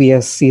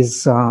ASVS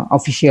is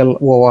official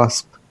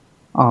OWASP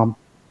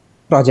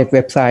project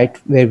website,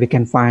 where we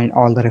can find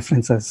all the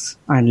references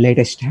and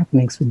latest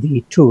happenings with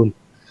the tool.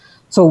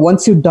 So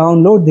once you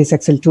download this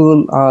Excel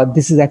tool,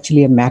 this is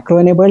actually a macro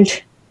enabled.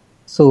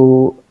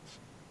 So,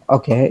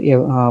 okay,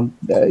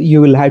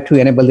 you will have to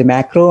enable the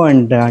macro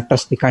and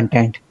trust the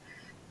content.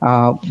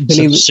 So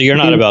you're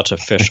not about to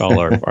fish all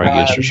our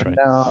users, right?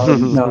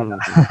 No.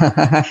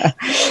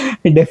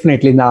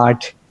 Definitely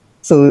not.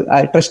 So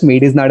trust me,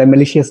 it is not a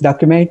malicious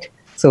document.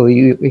 So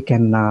you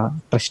can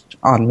trust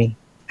on me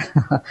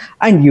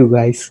and you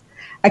guys.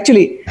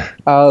 Actually,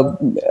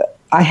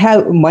 I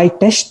have my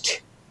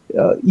test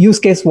use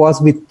case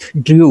was with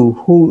Drew,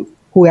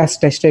 who has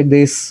tested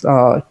this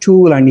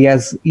tool, and he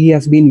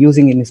has been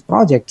using in his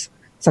projects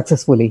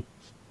successfully.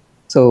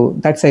 So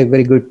that's a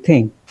very good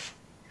thing.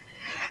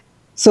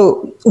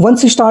 So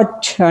once you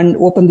start and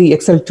open the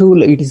Excel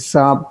tool, it is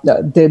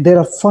there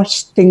are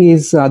first thing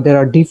is there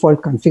are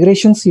default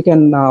configurations you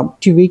can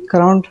tweak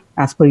around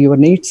as per your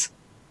needs.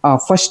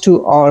 First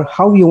two are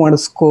how you want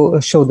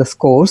to show the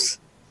scores.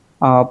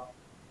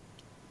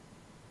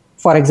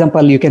 For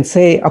example, you can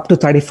say up to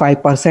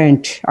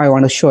 35%, I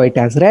want to show it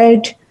as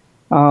red,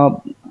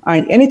 and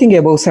anything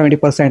above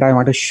 70%, I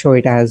want to show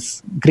it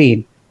as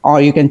green. Or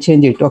you can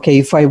change it. Okay,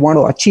 if I want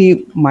to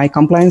achieve my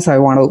compliance, I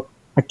want to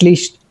at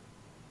least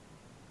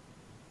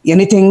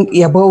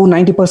anything above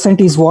 90%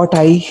 is what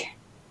I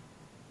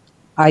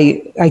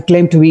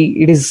claim to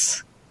be. It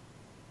is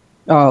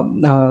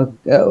more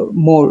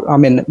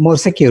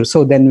secure.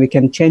 So then we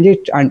can change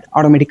it, and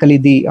automatically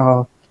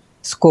the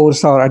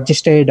scores are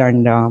adjusted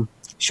and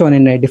shown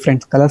in a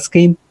different color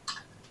scheme.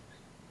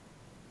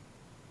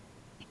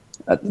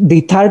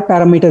 The third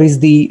parameter is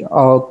the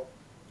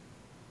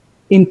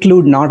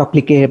include not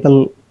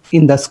applicable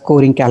in the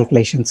scoring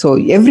calculation. So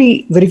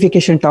every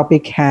verification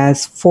topic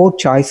has 4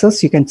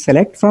 choices you can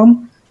select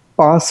from: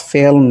 pass,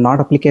 fail, not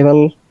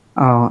applicable,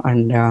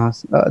 and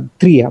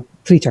 3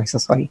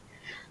 choices. Sorry.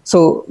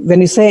 So when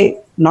you say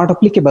not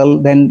applicable,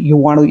 then you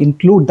want to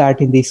include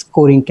that in the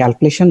scoring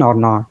calculation or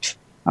not.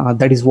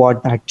 That is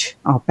what that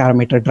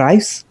parameter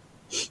drives.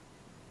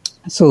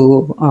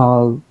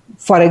 So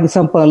for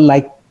example,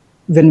 like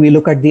when we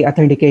look at the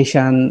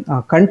authentication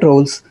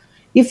controls,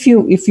 if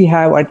you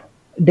have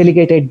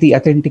delegated the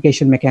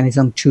authentication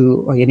mechanism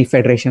to any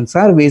federation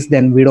service,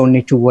 then we don't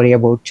need to worry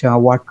about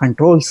what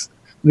controls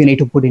we need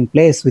to put in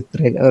place with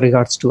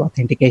regards to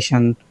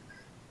authentication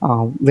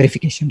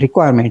verification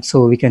requirements.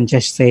 So we can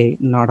just say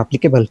not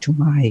applicable to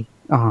my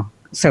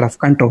set of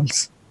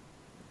controls.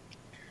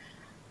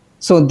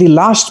 So the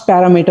last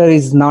parameter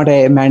is not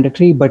a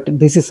mandatory, but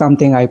this is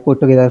something I put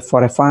together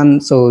for a fun.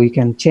 So you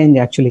can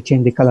actually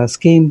change the color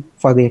scheme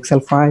for the Excel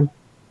file.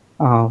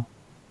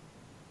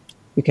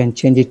 You can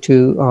change it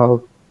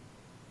to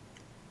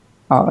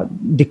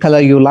the color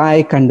you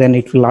like, and then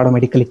it will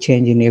automatically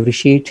change in every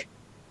sheet.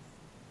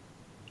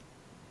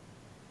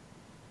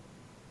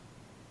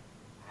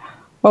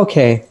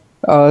 Okay,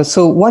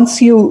 so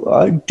once you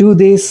do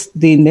this,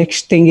 the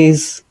next thing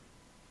is,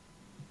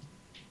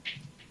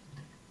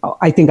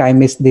 I think I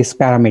missed this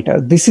parameter.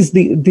 This is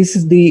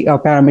the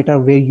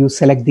parameter where you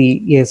select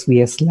the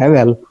ASVS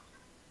level.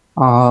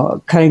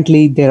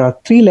 Currently, there are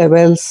 3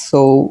 levels.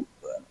 So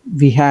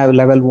we have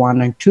level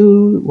 1,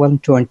 2,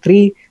 and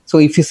 3. So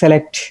if you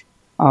select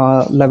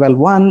level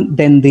 1,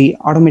 then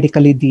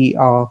automatically the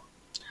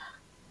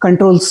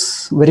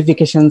controls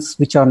verifications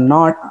which are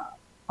not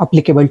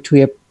applicable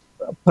to a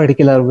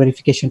particular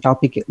verification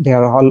topic, they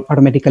are all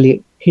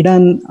automatically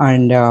hidden,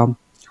 and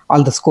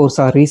all the scores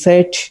are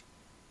reset.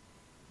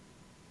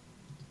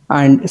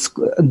 And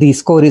the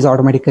score is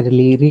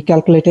automatically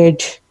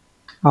recalculated.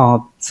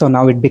 So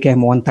now it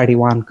became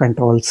 131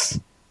 controls.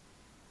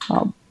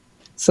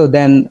 So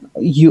then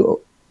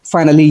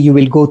finally you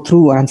will go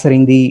through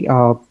answering the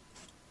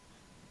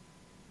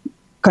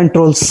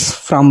controls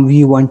from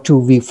V1 to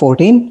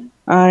V14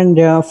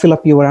 and fill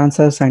up your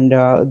answers. And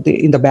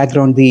in the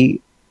background, the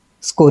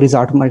score is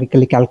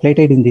automatically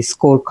calculated in the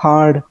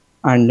scorecard.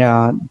 And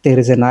there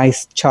is a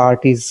nice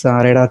chart,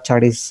 radar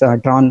chart is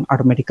drawn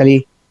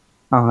automatically.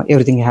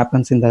 Everything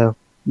happens in the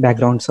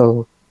background.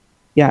 So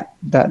yeah,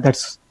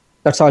 that's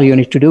That's all you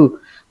need to do.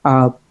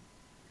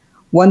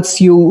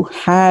 Once you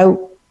have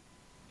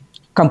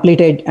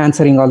completed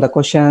answering all the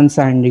questions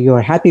and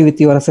you're happy with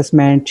your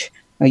assessment,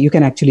 you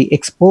can actually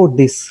export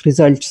these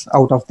results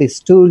out of this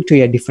tool to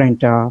a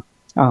different,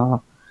 I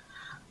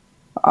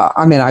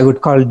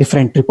would call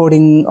different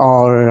reporting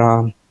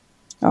or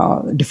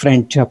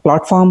different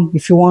platform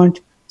if you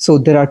want. So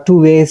there are two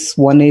ways.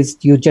 One is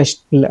you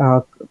just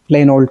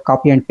plain old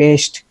copy and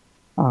paste,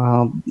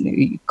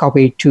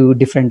 copy it to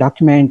different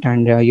document,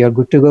 and you're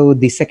good to go.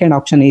 The second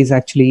option is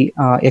actually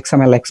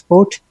XML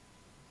export.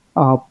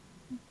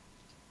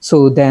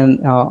 So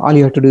then all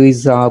you have to do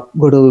is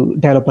go to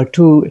Developer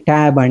 2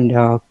 tab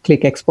and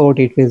click Export.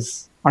 It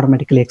is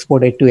automatically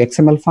exported to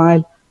XML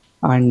file.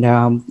 And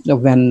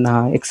when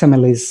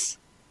XML is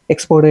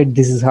exported,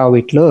 this is how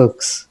it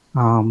looks.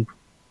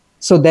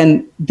 So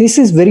then this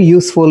is very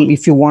useful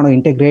if you want to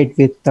integrate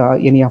with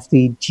any of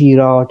the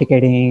Jira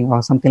ticketing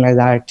or something like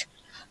that,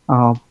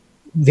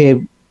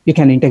 where you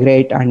can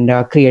integrate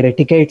and create a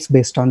tickets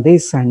based on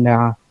this,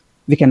 and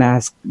we can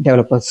ask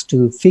developers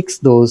to fix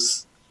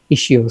those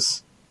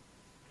issues.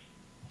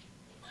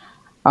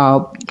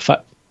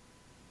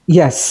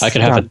 Yes. If I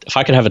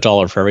could have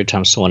 $1 for every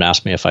time someone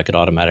asked me if I could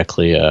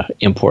automatically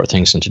import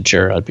things into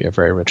Jira, I'd be a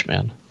very rich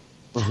man.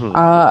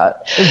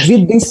 Mm-hmm.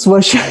 With this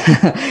version,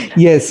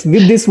 yes,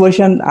 with this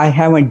version, I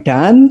haven't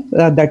done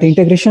that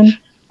integration.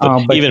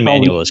 But even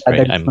manual is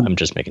great. I'm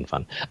just making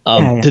fun.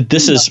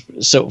 This is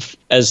so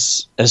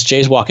as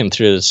Jay's walking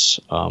through this.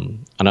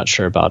 I'm not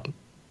sure about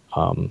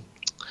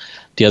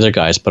the other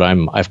guys, but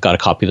I've got a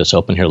copy that's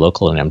open here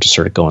locally, and I'm just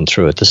sort of going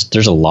through it.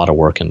 There's a lot of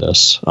work in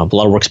this. A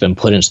lot of work's been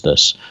put into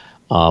this.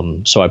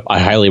 So I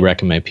highly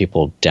recommend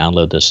people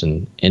download this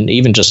and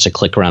even just to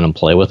click around and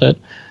play with it.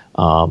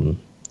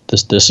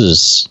 This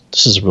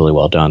is really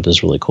well done. This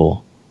is really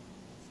cool.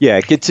 Yeah,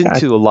 it gets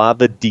into a lot of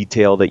the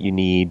detail that you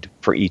need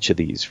for each of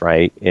these,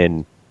 right?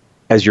 And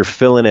as you're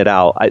filling it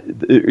out,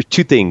 there are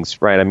two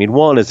things, right? I mean,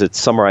 one is it's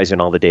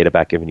summarizing all the data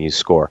back, giving you a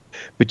score.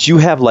 But you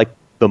have like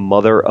the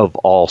mother of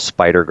all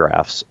spider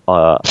graphs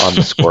on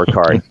the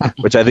scorecard,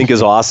 which I think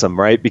is awesome,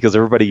 right? Because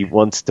everybody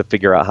wants to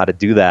figure out how to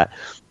do that.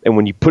 And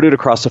when you put it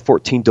across the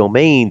 14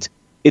 domains,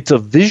 it's a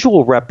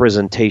visual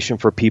representation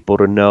for people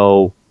to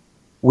know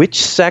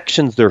which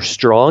sections they're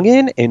strong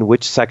in and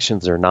which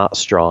sections they're not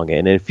strong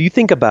in. And if you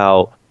think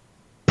about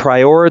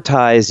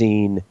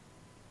prioritizing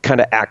kind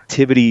of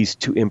activities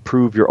to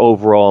improve your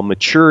overall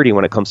maturity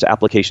when it comes to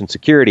application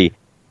security,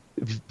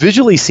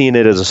 visually seeing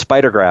it as a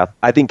spider graph,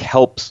 I think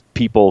helps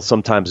people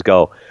sometimes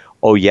go,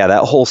 oh yeah,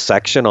 that whole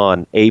section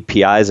on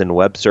APIs and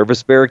web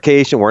service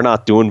verification, we're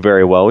not doing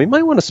very well. We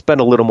might want to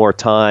spend a little more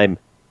time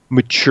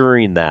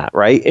maturing that,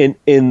 right?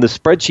 And the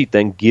spreadsheet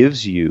then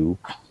gives you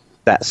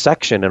that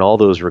section and all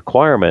those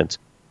requirements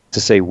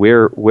to say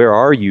where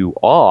are you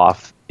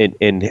off,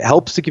 and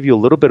helps to give you a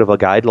little bit of a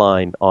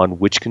guideline on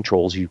which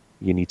controls you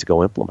need to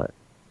go implement.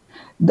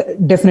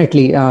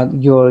 Definitely,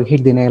 you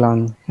hit the nail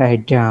on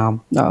head.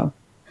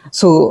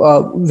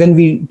 So when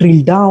we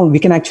drill down, we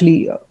can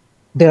actually,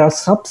 there are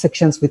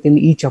subsections within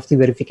each of the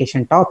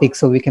verification topics,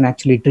 so we can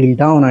actually drill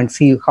down and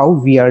see how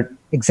we are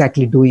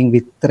exactly doing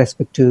with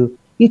respect to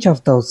each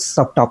of those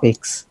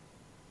subtopics.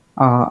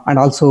 And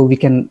also we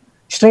can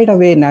straight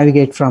away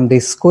navigate from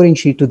this scoring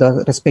sheet to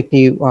the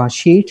respective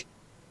sheet.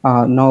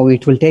 Now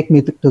it will take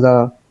me to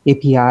the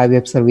API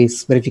web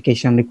service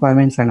verification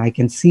requirements, and I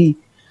can see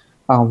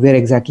where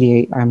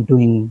exactly I'm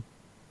doing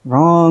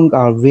wrong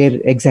or where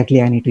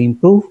exactly I need to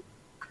improve.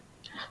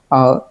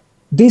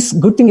 This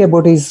good thing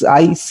about is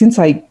since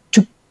I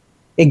took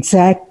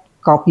exact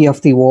copy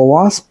of the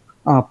OWASP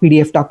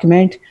PDF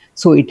document,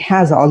 so it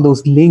has all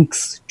those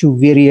links to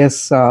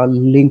various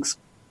links,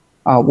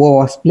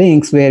 OWASP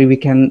links, where we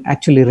can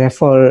actually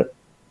refer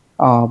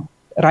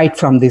right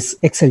from this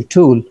Excel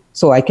tool.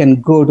 So I can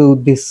go to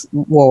this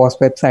OWASP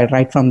website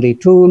right from the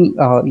tool.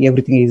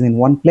 Everything is in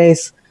one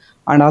place.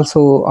 And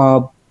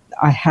also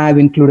I have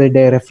included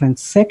a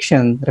references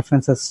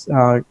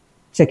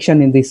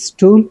section in this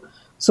tool.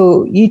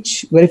 So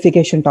each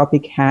verification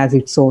topic has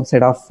its own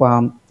set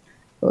of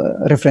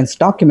reference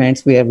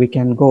documents where we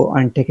can go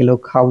and take a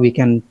look how we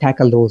can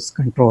tackle those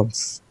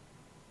controls.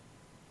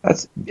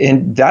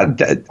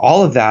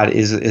 All of that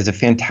is a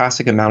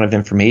fantastic amount of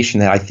information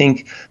that I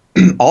think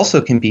also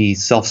can be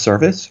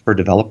self-service for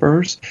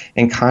developers,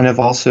 and kind of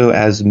also,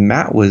 as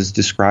Matt was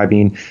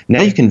describing,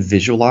 now you can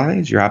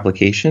visualize your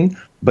application,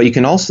 but you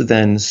can also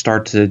then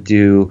start to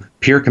do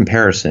peer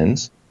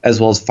comparisons as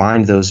well as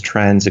find those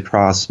trends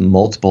across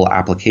multiple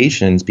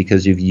applications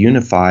because you've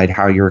unified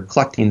how you're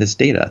collecting this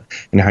data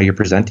and how you're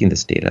presenting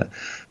this data.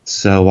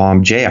 So,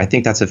 Jay, I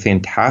think that's a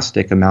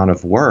fantastic amount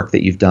of work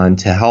that you've done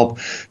to help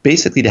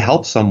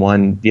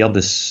someone be able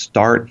to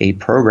start a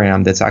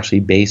program that's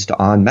actually based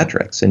on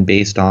metrics and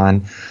based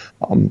on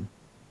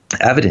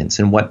evidence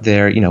and what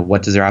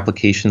does their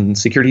application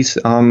security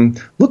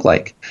look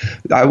like.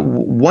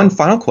 One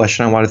final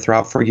question I want to throw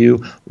out for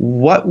you: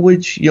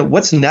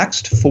 what's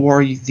next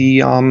for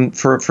the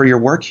for your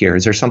work here?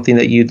 Is there something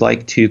that you'd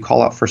like to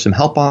call out for some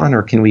help on,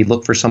 or can we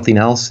look for something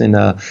else in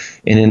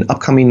an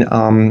upcoming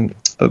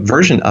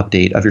version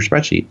update of your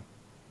spreadsheet?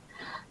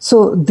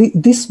 So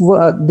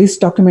this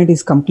document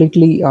is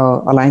completely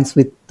aligns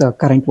with the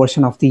current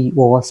version of the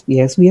OWASP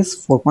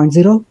ASVS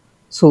 4.0.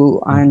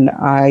 So, and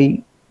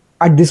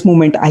at this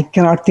moment, I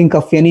cannot think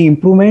of any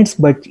improvements,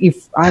 but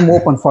if I'm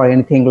open for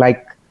anything,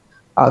 like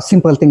a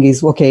simple thing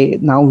is, okay,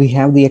 now we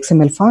have the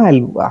XML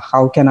file.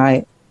 How can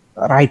I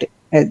write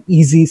an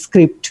easy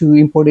script to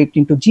import it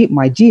into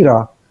my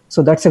Jira?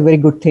 So that's a very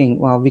good thing.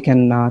 We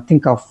can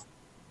think of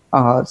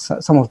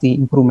some of the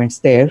improvements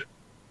there.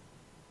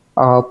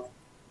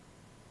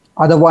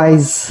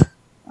 Otherwise,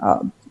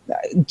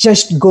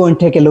 just go and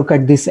take a look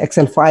at this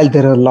Excel file.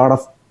 There are a lot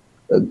of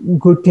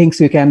good things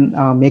you can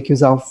make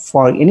use of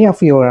for any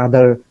of your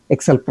other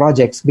Excel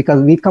projects,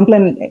 because we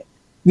complain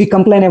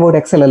about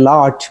Excel a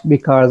lot,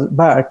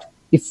 but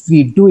if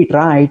we do it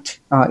right,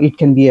 it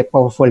can be a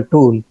powerful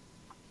tool.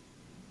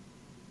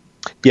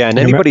 Yeah, and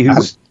anybody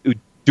who's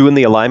doing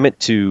the alignment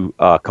to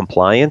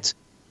compliance,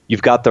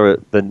 you've got the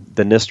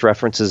NIST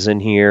references in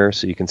here,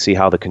 so you can see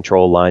how the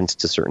control aligns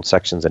to certain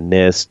sections of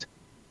NIST.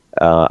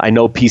 I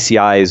know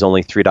PCI is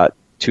only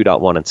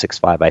 3.2.1 and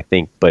 6.5, I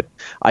think, but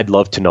I'd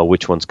love to know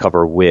which ones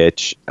cover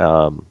which,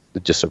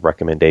 just a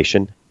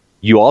recommendation.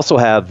 You also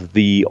have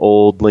the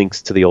old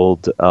links to the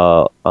old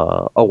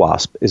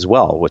OWASP as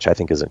well, which I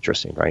think is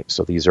interesting, right?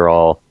 So these are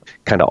all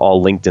kind of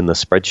all linked in the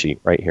spreadsheet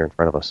right here in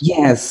front of us.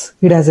 Yes,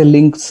 it has a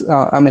links.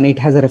 It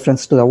has a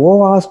reference to the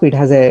OWASP. It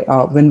has a,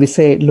 when we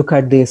say look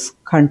at this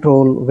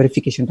control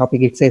verification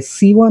topic, it says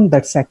C1,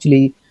 that's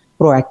actually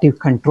proactive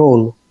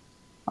control.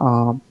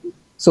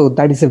 So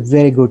that is a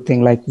very good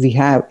thing. Like, we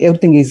have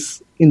everything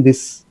is in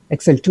this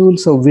Excel tool,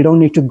 so we don't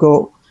need to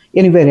go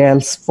anywhere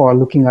else for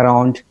looking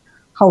around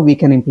how we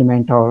can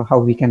implement or how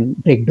we can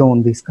break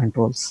down these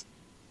controls.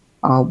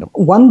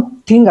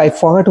 One thing I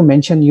forgot to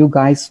mention you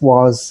guys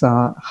was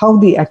how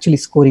the actually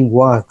scoring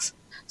works.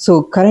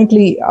 So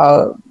currently,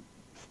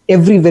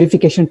 every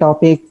verification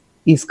topic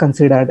is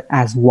considered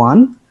as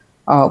one.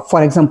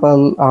 For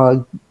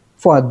example,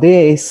 for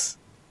this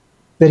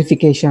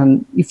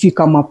verification, if you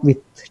come up with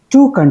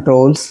 2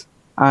 controls,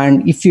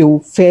 and if you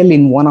fail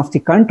in one of the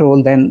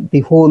control, then the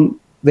whole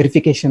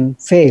verification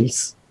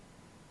fails.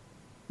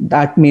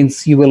 That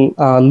means you will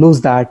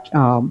lose that.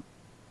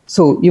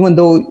 So even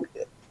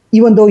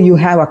though you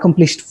have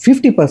accomplished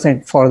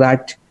 50% for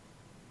that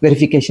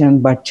verification,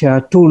 but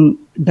tool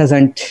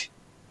doesn't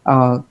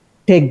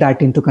take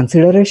that into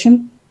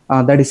consideration,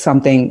 that is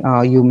something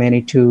you may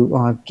need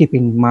to keep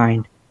in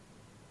mind.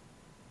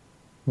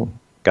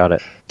 Got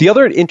it. The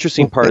other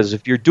interesting part is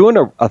if you're doing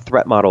a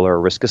threat model or a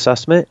risk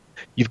assessment,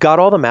 you've got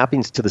all the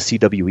mappings to the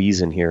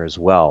CWEs in here as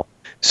well.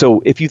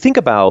 So if you think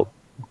about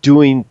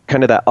doing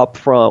kind of that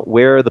upfront,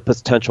 where are the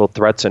potential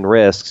threats and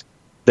risks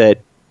that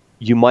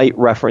you might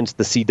reference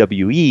the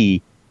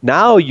CWE,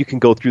 now you can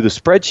go through the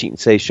spreadsheet and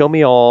say, show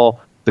me all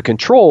the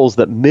controls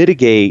that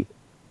mitigate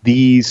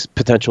these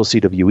potential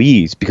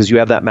CWEs, because you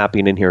have that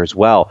mapping in here as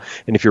well.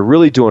 And if you're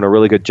really doing a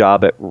really good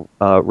job at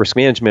risk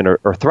management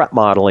or threat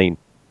modeling,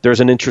 there's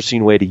an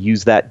interesting way to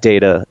use that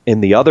data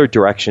in the other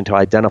direction to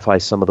identify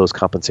some of those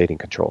compensating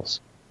controls.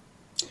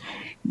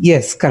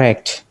 Yes,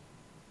 correct.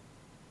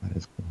 That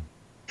is cool.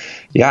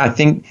 Yeah, I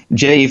think,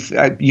 Jay,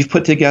 you've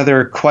put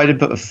together quite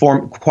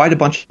a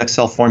bunch of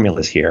Excel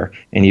formulas here,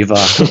 and you've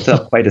hooked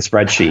up quite a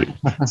spreadsheet.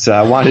 So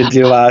I wanted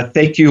to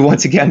thank you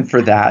once again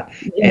for that.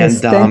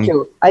 Yes, and, thank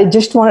you. I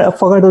just forgot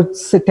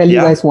to tell you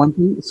guys one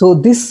thing. So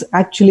this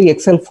actually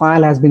Excel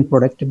file has been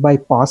protected by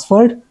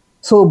password.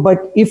 So,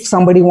 but if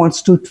somebody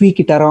wants to tweak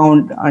it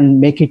around and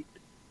make it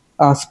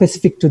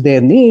specific to their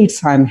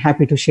needs, I'm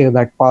happy to share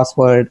that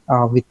password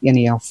with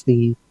any of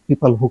the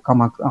people who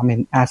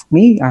ask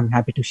me. I'm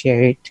happy to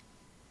share it,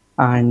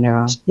 and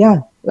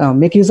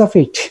make use of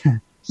it.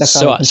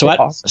 So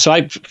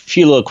I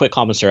few little quick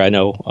comments there. I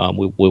know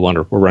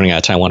we're running out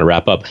of time. I want to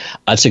wrap up.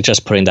 I'd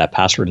suggest putting that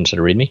password into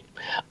the README,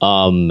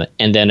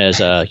 and then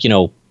as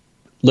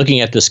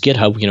looking at this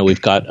GitHub,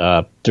 we've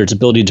got there's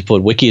ability to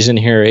put wikis in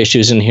here,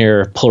 issues in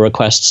here, pull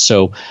requests.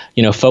 So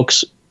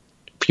folks,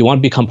 if you want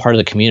to become part of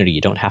the community, you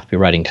don't have to be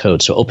writing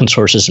code. So open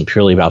source isn't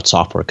purely about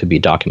software. It could be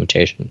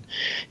documentation,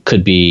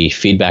 could be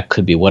feedback,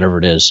 could be whatever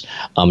it is.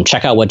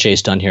 Check out what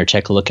Jay's done here.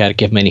 Take a look at it.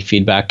 Give him any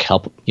feedback.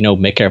 Help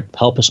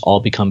help us all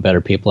become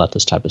better people at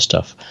this type of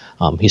stuff.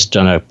 He's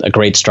done a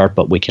great start,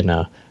 but we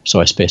can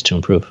still have space to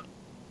improve.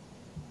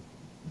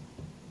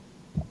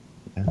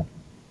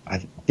 I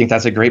think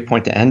that's a great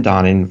point to end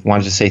on, and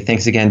wanted to say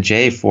thanks again,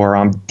 Jay,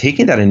 for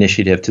taking that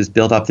initiative to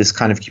build up this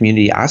kind of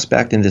community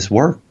aspect in this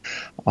work,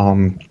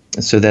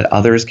 so that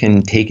others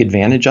can take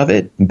advantage of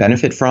it,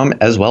 benefit from,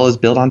 as well as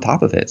build on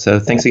top of it. So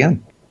thanks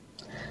again.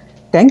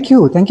 Thank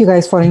you. Thank you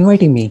guys for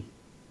inviting me.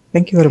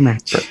 Thank you very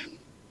much.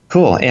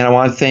 Cool. And I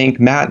want to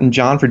thank Matt and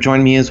John for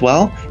joining me as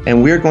well.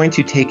 And we're going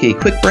to take a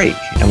quick break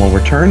and we'll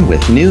return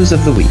with news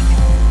of the week.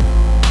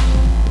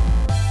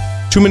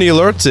 Too many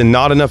alerts and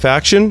not enough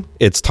action?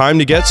 It's time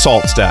to get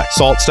SaltStack.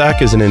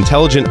 SaltStack is an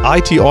intelligent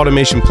IT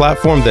automation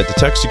platform that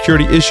detects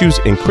security issues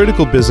in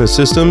critical business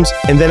systems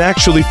and then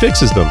actually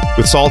fixes them.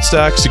 With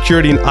SaltStack,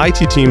 security and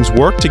IT teams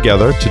work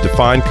together to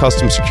define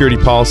custom security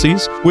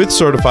policies with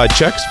certified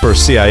checks for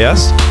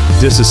CIS,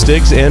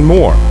 DISA-STIGs, and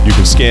more. You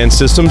can scan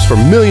systems for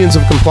millions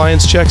of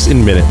compliance checks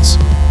in minutes.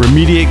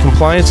 Remediate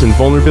compliance and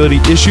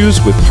vulnerability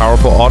issues with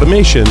powerful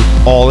automation,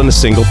 all in a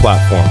single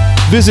platform.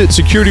 Visit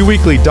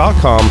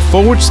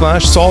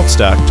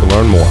securityweekly.com/SaltStack to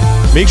learn more.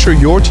 Make sure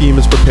your team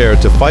is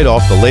prepared to fight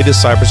off the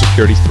latest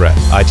cybersecurity threat.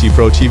 IT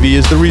Pro TV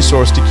is the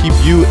resource to keep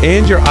you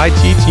and your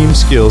IT team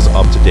skills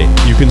up to date.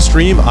 You can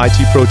stream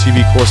IT Pro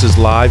TV courses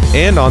live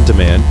and on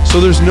demand, so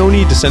there's no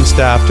need to send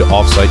staff to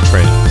off-site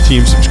training.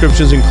 Team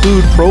subscriptions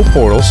include Pro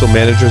Portal, so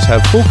managers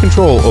have full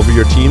control over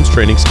your team's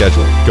training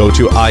schedule. Go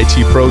to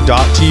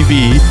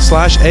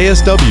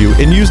itpro.tv/ASW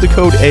and use the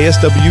code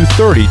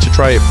ASW30 to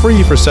try it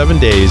free for 7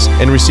 days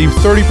and receive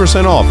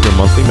 30% off your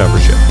monthly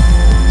membership.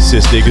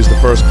 Sysdig is the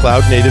first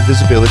cloud-native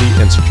visibility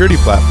and security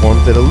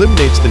platform that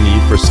eliminates the need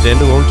for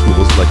standalone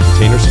tools like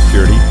container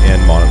security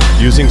and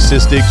monitoring. Using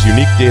Sysdig's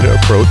unique data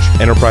approach,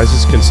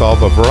 enterprises can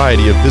solve a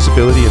variety of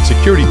visibility and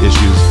security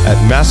issues at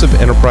massive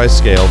enterprise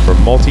scale for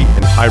multi-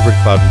 and hybrid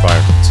cloud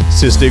environments.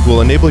 Sysdig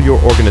will enable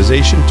your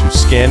organization to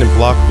scan and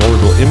block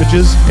vulnerable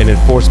images and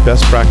enforce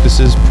best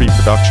practices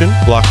pre-production,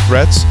 block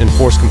threats,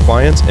 enforce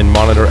compliance, and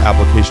monitor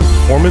application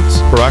performance,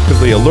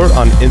 proactively alert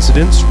on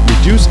incidents,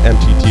 reduce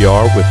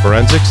MTTR with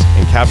forensics,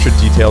 and capture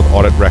detailed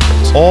audit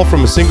records, all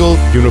from a single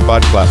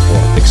unified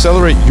platform.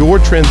 Accelerate your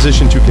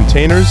transition to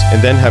containers and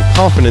then have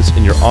confidence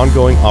in your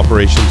ongoing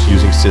operations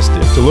using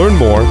Sysdig. To learn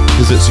more,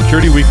 visit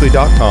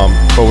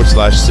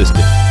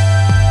securityweekly.com/Sysdig.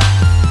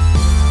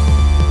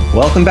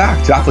 Welcome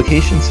back to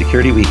Application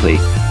Security Weekly.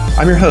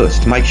 I'm your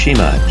host, Mike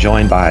Shima,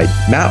 joined by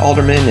Matt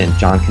Alderman and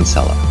John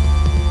Kinsella.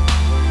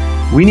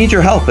 We need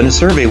your help in a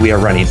survey we are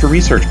running for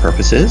research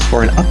purposes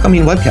for an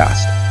upcoming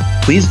webcast.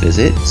 Please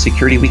visit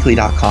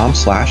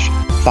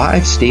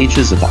securityweekly.com/5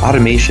 stages of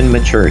automation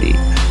maturity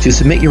to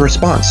submit your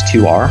response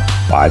to our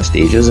 5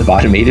 stages of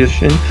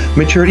automation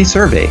maturity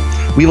survey.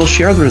 We will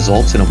share the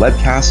results in a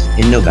webcast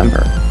in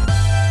November.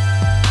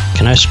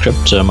 Can I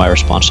script my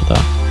response to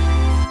that?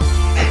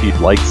 If you'd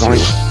like to,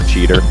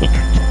 cheater.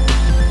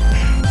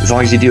 As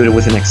long as you do it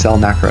with an Excel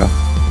macro.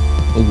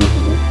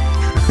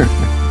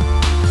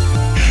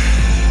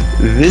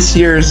 This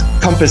year's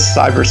Compass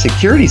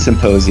Cybersecurity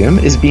Symposium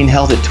is being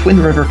held at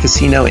Twin River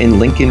Casino in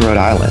Lincoln, Rhode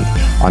Island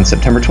on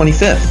September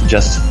 25th,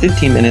 just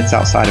 15 minutes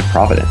outside of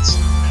Providence.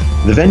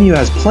 The venue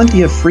has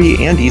plenty of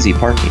free and easy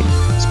parking.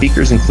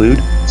 Speakers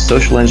include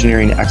social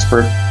engineering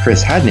expert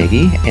Chris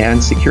Hadnagy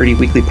and Security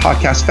Weekly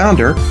podcast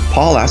founder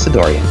Paul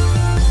Asadorian.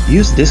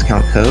 Use the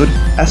discount code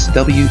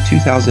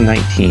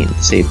SW2019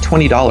 to save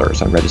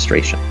 $20 on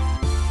registration.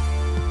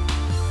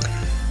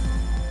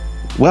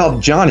 Well,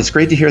 John, it's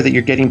great to hear that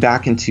you're getting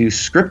back into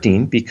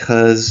scripting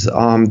because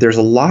there's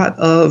a lot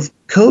of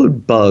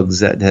code bugs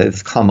that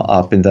have come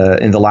up in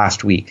the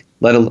last week.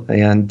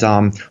 And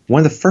one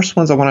of the first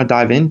ones I want to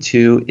dive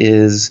into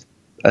is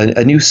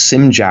a new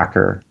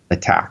SIMjacker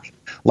attack.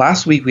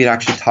 Last week, we had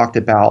actually talked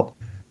about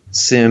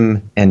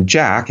SIM and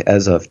Jack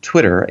as of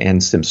Twitter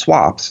and SIM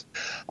swaps.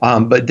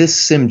 But this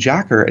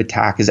SIMjacker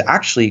attack is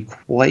actually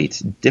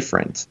quite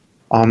different.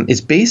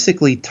 It's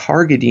basically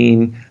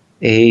targeting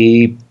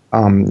a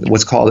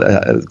what's called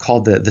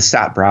the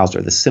SAT browser,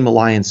 the SIM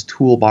Alliance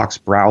Toolbox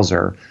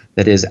browser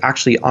that is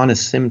actually on a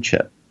SIM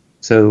chip.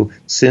 So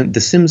the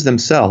SIMs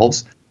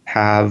themselves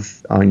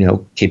have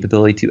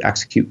capability to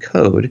execute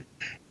code,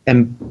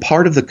 and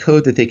part of the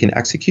code that they can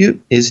execute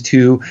is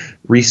to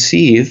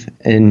receive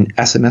in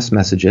SMS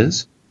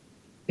messages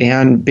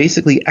and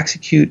basically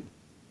execute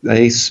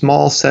a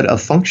small set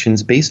of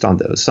functions based on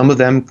those. Some of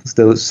them,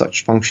 those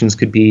such functions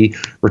could be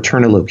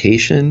return a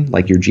location,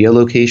 like your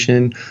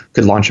geolocation,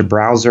 could launch a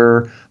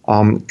browser,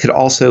 could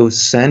also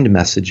send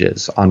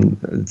messages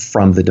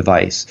from the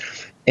device.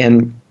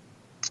 And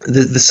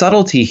the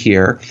subtlety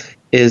here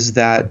is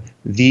that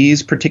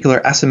these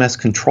particular SMS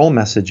control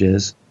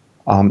messages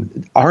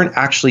aren't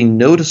actually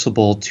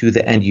noticeable to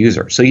the end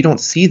user. So you don't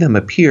see them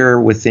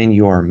appear within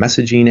your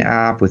messaging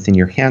app, within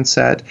your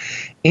handset,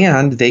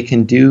 and they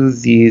can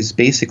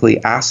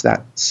basically ask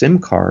that SIM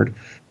card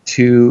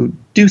to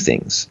do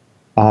things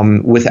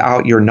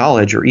without your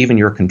knowledge or even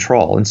your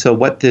control. And so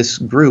what this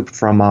group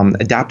from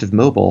Adaptive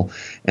Mobile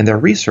and their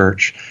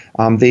research,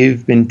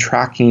 they've been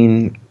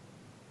tracking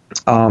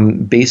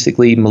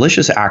basically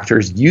malicious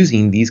actors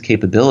using these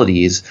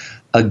capabilities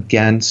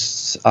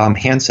against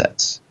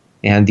handsets.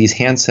 And these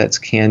handsets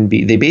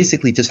they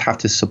basically just have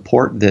to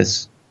support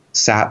this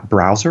SAT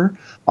browser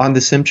on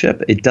the SIM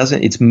chip.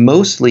 It's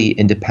mostly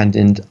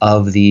independent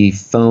of the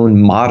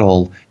phone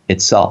model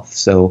itself.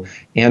 So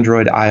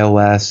Android,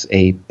 iOS,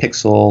 a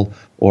Pixel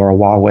or a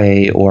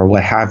Huawei or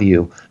what have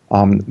you,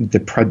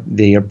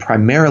 they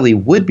primarily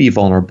would be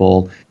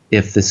vulnerable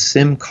if the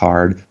SIM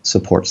card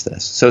supports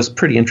this. So it's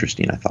pretty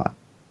interesting, I thought.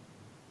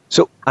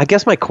 So I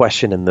guess my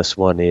question in this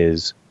one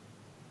is,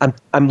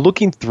 I'm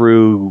looking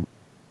through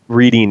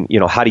reading,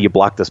 how do you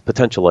block this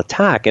potential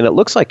attack? And it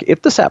looks like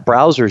if the SAP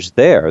browser's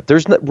there,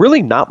 there's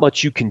really not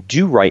much you can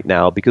do right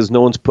now because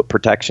no one's put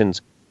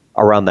protections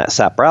around that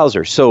SAP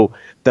browser. So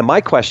then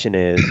my question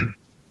is,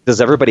 does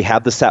everybody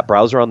have the SAP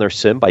browser on their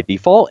SIM by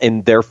default,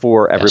 and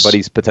therefore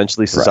everybody's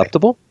potentially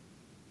susceptible?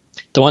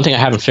 Right. The one thing I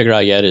haven't figured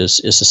out yet is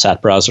the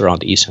SAP browser on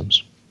the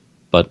eSIMs,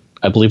 but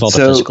I believe all the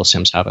physical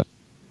SIMs have it.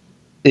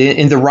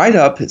 In the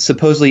write-up,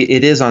 supposedly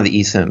it is on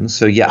the eSIMs.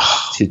 So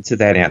yes, to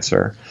that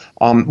answer.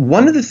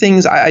 One of the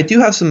things, I do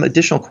have some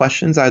additional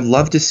questions. I'd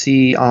love to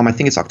see, I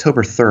think it's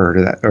October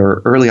 3rd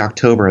or early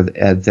October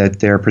that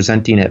they're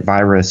presenting at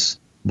Virus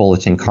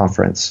Bulletin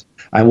Conference.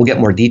 And we'll get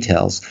more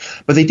details.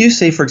 But they do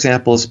say, for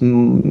example, it's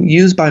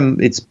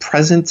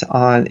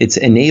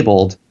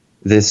enabled,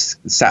 this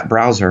SAP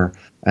browser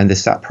and the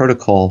SAP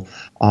protocol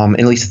in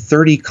at least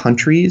 30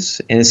 countries,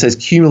 and it says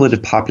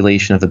cumulative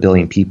population of 1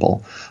 billion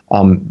people.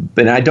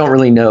 But I don't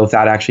really know if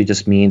that actually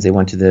just means they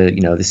went to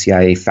the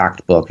CIA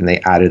fact book and they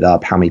added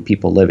up how many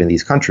people live in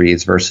these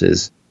countries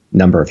versus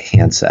number of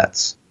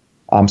handsets.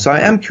 So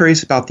I am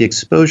curious about the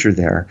exposure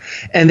there.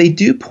 And they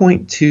do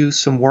point to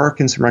some work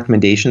and some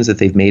recommendations that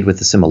they've made with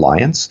the SIM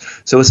Alliance.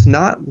 So it's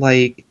not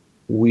like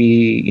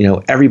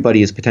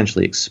everybody is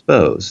potentially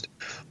exposed.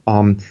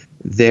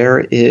 There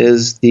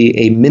is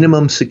a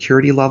minimum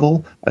security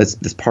level.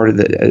 It's part of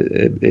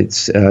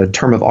it's a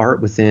term of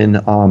art within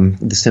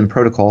the SIM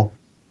protocol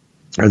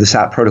or the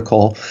SAP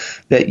protocol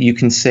that you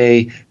can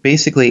say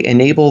basically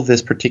enable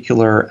this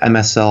particular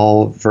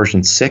MSL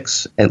version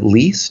 6 at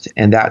least,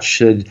 and that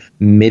should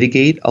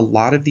mitigate a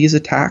lot of these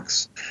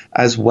attacks,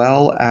 as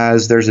well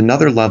as there's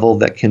another level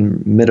that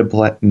can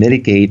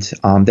mitigate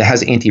that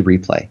has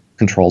anti-replay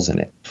controls in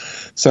it.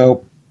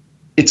 So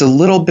it's a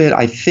little bit,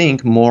 I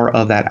think, more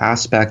of that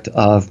aspect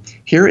of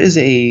here is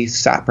a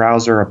SAP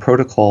browser, a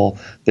protocol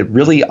that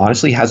really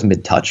honestly hasn't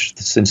been touched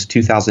since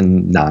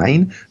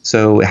 2009.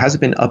 So it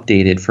hasn't been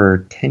updated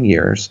for 10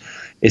 years.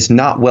 It's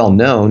not well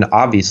known,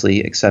 obviously,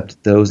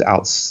 except those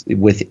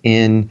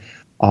within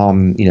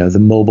the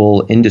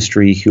mobile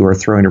industry who are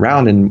throwing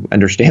around and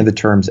understand the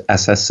terms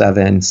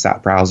SS7,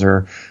 SAP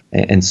browser,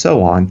 and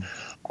so on.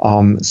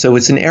 So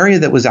it's an area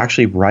that was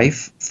actually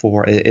rife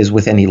for, as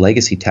with any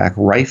legacy tech,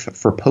 rife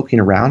for poking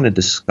around and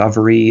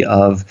discovery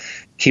of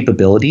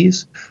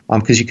capabilities.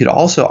 Because you could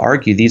also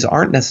argue these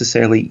aren't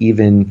necessarily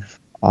even,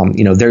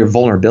 they're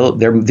vulnerable.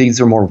 These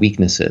are more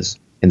weaknesses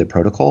in the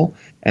protocol,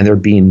 and they're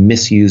being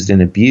misused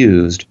and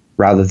abused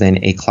rather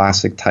than a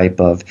classic type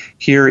of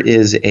here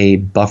is a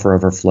buffer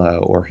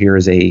overflow or here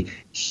is a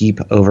heap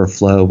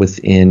overflow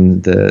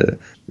within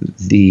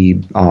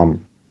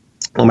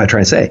what am I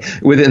trying to say?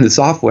 Within the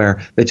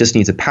software that just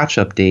needs a patch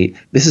update.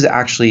 This is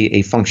actually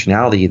a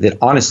functionality that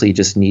honestly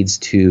just needs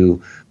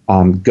to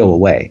go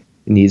away.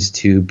 It needs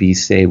to be,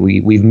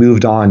 we've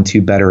moved on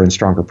to better and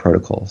stronger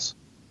protocols.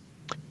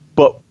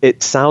 But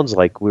it sounds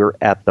like we're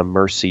at the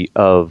mercy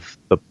of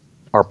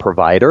our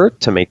provider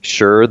to make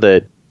sure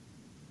that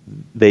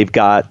they've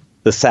got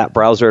the SAP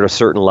browser at a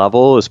certain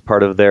level as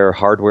part of their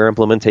hardware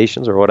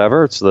implementations or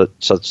whatever,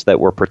 such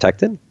that we're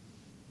protected.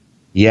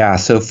 Yeah,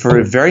 so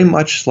for very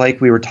much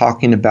like we were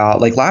talking about,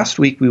 like last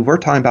week, we were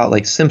talking about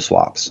like SIM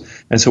swaps.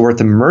 And so we're at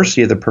the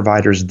mercy of the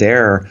providers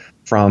there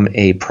from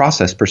a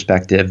process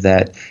perspective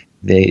that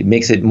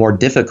makes it more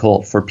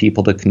difficult for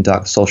people to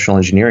conduct social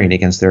engineering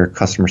against their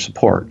customer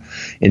support.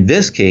 In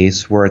this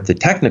case, we're at the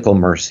technical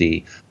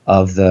mercy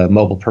of the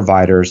mobile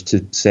providers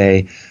to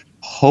say,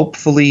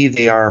 hopefully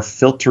they are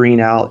filtering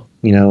out,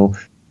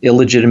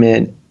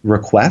 illegitimate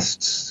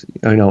requests,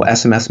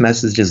 SMS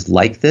messages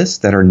like this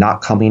that are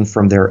not coming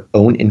from their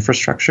own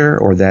infrastructure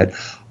or that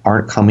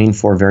aren't coming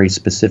for very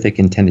specific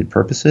intended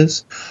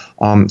purposes.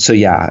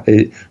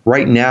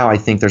 Right now I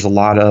think there's a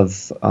lot of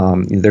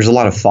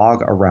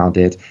fog around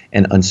it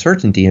and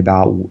uncertainty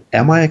about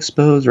am I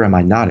exposed or am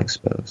I not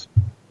exposed?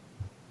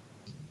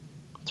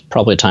 It's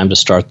probably time to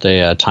start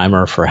the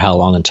timer for how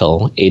long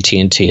until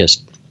AT&T has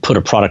put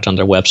a product on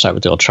their website where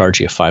they'll charge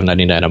you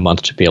 $5.99 a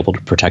month to be able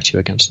to protect you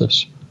against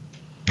this.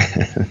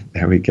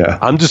 There we go.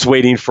 I'm just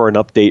waiting for an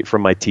update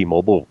from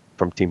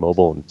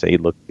T-Mobile and say,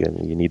 look,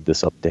 you need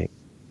this update.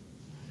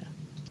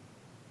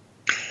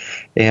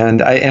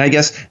 And I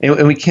guess,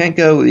 and we can't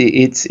go.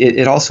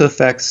 It also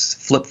affects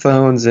flip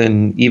phones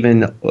and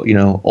even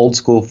old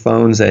school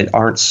phones that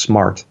aren't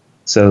smart.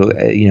 So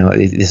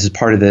this is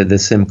part of the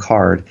SIM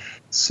card.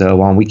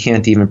 So we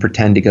can't even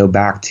pretend to go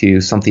back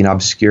to something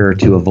obscure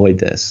to avoid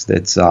this.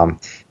 That's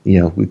we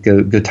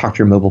go talk to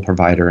your mobile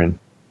provider and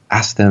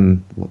ask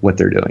them what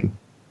they're doing.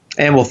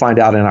 And we'll find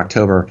out in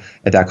October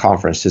at that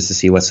conference just to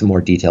see what some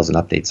more details and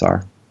updates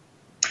are.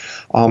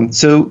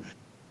 So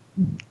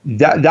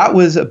that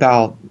was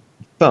about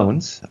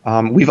phones.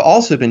 We've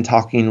also been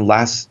talking over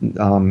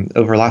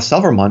the last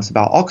several months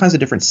about all kinds of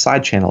different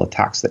side channel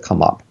attacks that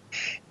come up.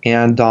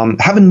 and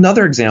have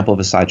another example of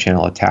a side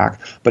channel attack,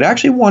 but I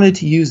actually wanted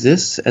to use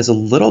this as a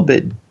little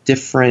bit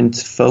different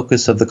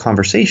focus of the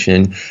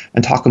conversation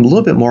and talk a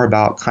little bit more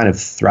about kind of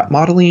threat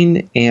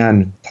modeling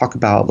and talk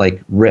about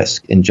like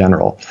risk in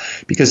general.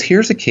 Because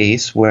here's a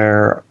case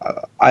where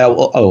I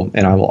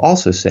will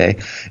also say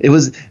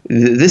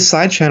this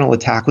side channel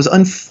attack was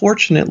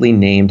unfortunately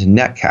named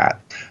Netcat.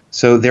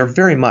 So they're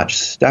very much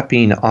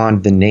stepping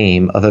on the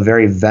name of a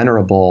very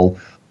venerable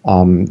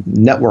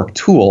network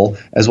tool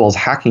as well as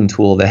hacking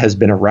tool that has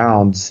been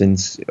around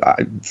since,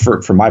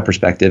 from my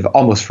perspective,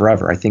 almost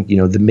forever. I think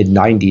the mid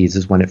 90s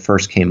is when it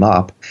first came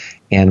up,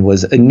 and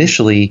was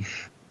initially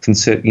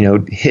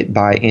hit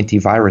by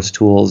antivirus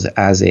tools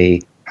as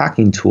a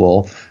hacking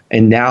tool,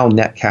 and now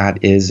Netcat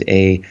is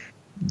a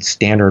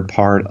standard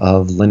part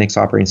of Linux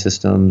operating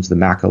systems, the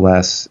Mac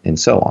OS, and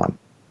so on.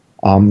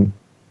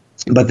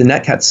 But the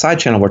Netcat side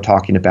channel we're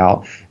talking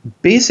about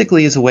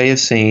basically is a way of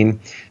saying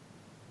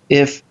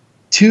if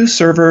two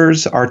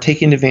servers are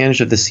taking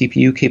advantage of the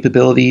CPU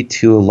capability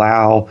to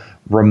allow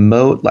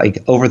remote, like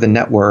over the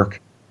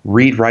network,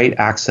 read-write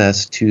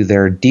access to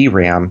their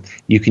DRAM,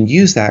 you can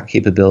use that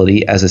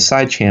capability as a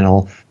side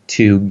channel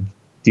to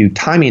do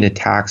timing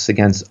attacks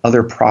against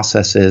other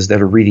processes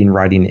that are reading and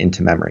writing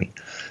into memory.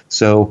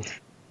 So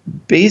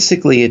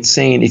basically it's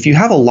saying if you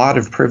have a lot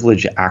of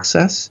privileged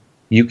access,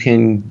 you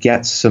can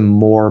get some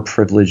more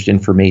privileged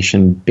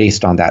information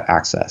based on that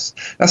access.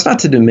 That's not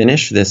to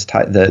diminish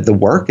the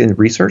work and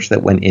research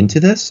that went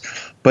into this,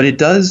 but it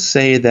does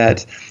say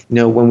that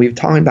when we're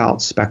talking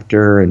about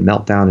Spectre and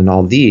Meltdown and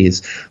all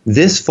these,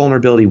 this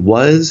vulnerability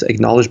was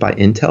acknowledged by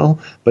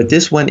Intel, but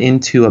this went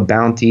into a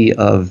bounty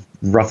of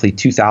roughly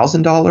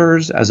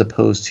 $2,000 as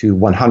opposed to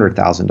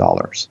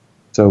 $100,000.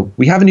 So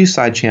we have a new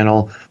side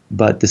channel,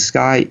 but the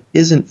sky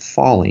isn't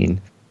falling.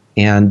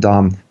 And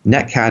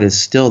Netcat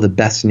is still the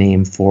best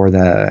name for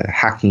the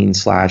hacking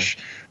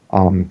 /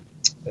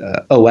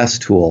 OS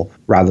tool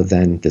rather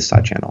than this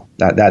side channel.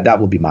 That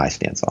will be my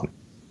stance on it.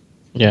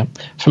 Yeah.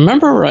 If I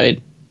remember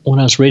right, when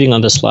I was reading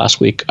on this last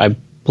week, I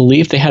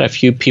believe they had a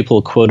few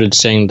people quoted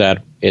saying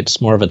that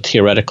it's more of a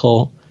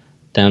theoretical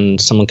than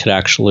someone could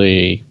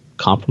actually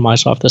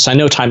compromise off this. I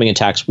know timing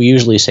attacks, we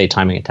usually say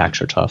timing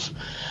attacks are tough,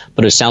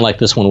 but it sounded like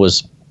this one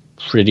was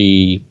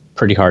pretty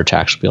hard to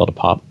actually be able to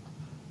pop.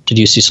 Did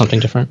you see something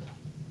different?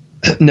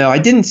 No, I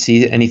didn't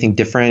see anything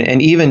different.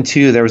 And even,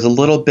 too, there was a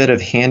little bit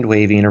of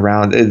hand-waving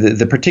around.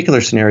 The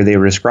particular scenario they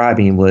were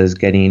describing was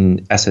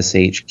getting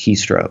SSH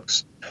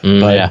keystrokes.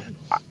 But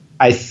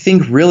I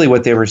think really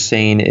what they were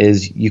saying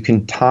is you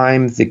can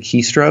time the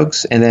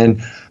keystrokes and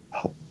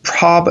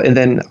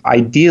then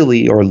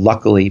ideally, or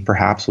luckily,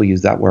 perhaps we'll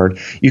use that word,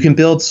 you can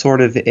build sort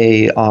of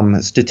a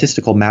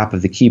statistical map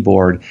of the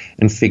keyboard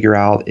and figure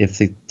out if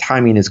the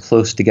timing is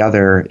close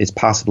together, it's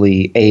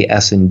possibly A,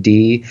 S, and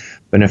D.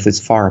 But if it's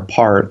far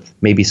apart,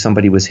 maybe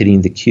somebody was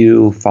hitting the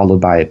Q followed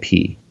by a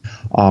P.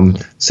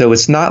 So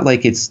it's not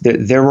like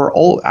there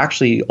were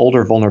actually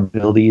older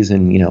vulnerabilities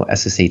in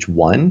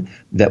SSH1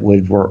 that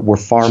were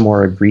far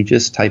more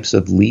egregious types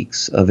of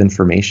leaks of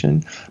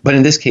information. But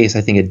in this case,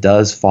 I think it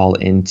does fall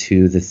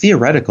into the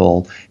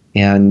theoretical,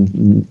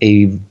 and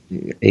a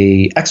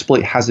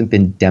exploit hasn't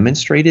been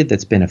demonstrated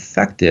that's been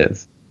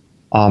effective.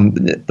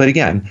 But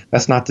again,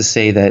 that's not to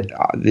say that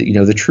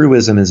the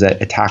truism is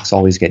that attacks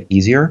always get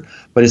easier,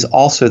 but it's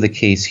also the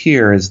case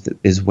here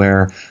is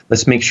where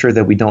let's make sure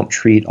that we don't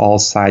treat all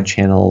side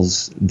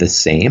channels the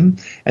same,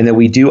 and that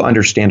we do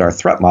understand our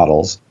threat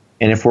models.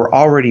 And if we're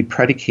already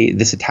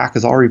this attack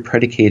is already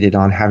predicated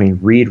on having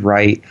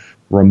read-write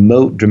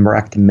remote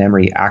direct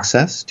memory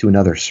access to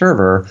another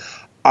server,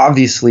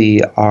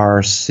 obviously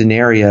our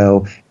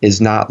scenario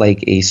is not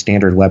like a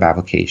standard web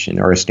application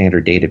or a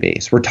standard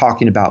database. We're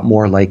talking about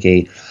more like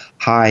a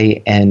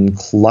high-end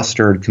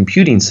clustered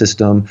computing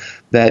system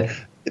that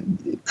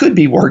could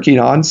be working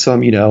on some,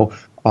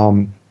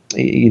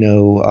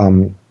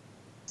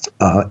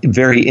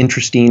 very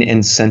interesting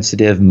and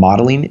sensitive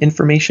modeling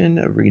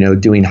information,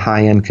 doing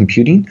high-end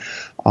computing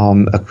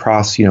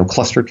across,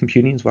 clustered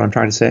computing is what I'm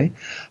trying to say.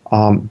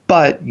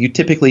 But you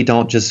typically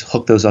don't just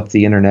hook those up to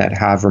the internet,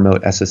 have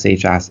remote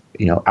SSH,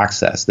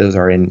 access. Those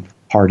are in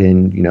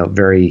hardened,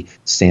 very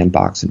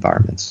sandbox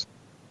environments.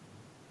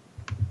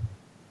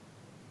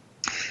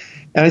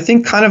 And I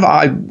think kind of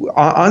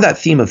on that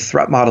theme of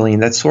threat modeling,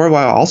 that's sort of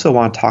why I also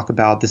want to talk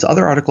about this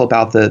other article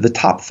about the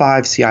top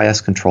 5 CIS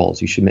controls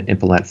you should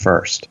implement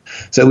first.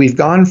 So we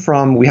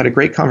had a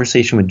great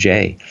conversation with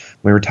Jay.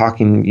 We were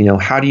talking,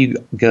 how do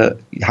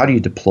you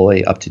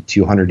deploy up to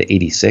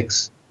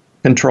 286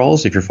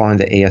 controls if you're following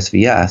the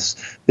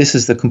ASVS? This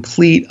is the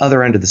complete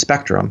other end of the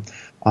spectrum,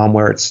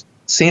 where it's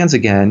SANS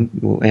again,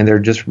 and they're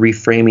just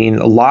reframing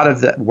a lot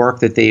of the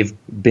work that they've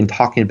been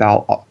talking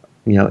about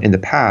in the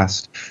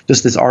past,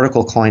 just this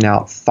article calling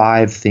out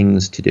 5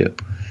 things to do.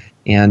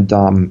 And,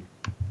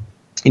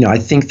 I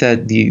think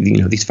that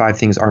these 5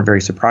 things aren't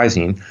very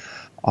surprising,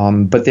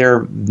 but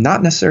they're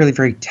not necessarily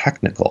very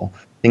technical.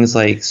 Things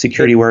like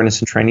security awareness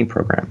and training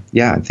program.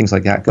 Yeah, and things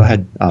like that. Go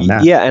ahead,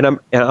 Matt. Yeah, and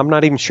I'm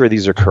not even sure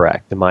these are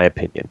correct, in my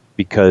opinion,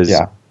 because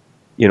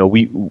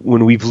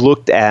when we've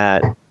looked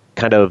at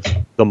kind of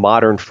the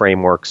modern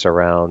frameworks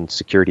around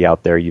security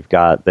out there, you've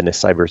got the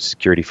NIST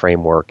cybersecurity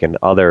framework and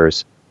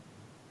others.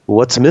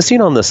 What's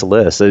missing on this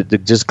list,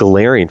 just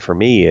glaring for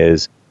me,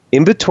 is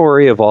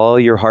inventory of all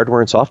your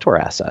hardware and software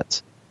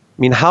assets.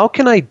 I mean, how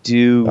can I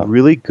do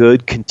really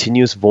good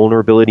continuous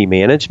vulnerability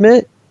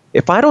management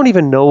if I don't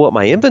even know what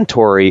my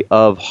inventory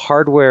of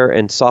hardware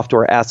and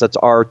software assets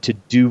are to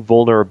do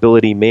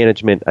vulnerability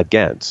management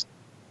against?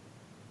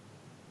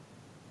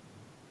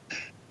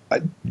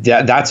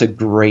 That's a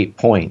great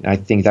point. I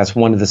think that's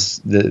one of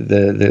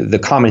the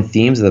common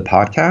themes of the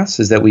podcast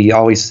is that we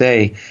always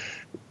say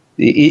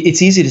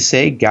it's easy to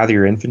say gather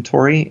your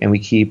inventory, and we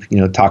keep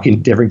talking to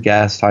different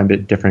guests, talking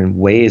about different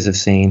ways of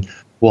saying,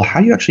 well, how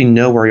do you actually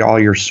know where all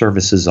your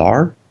services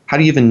are? How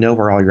do you even know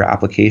where all your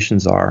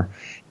applications are?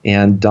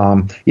 And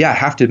I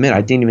have to admit,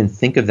 I didn't even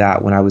think of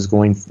that when I was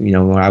going,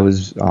 when I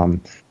was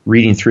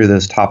reading through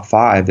those top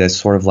 5. That's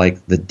sort of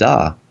like the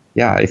duh.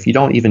 Yeah, if you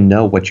don't even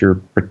know what you're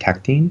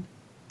protecting,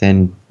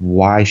 then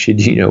why should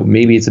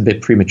maybe it's a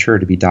bit premature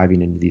to be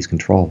diving into these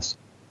controls.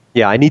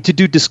 Yeah, I need to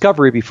do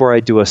discovery before I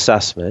do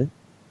assessment.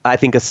 I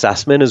think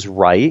assessment is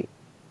right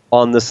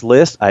on this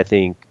list. I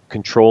think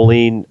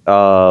controlling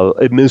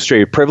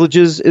administrative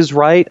privileges is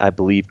right. I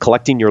believe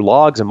collecting your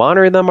logs and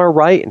monitoring them are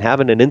right, and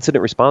having an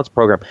incident response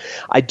program.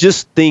 I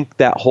just think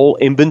that whole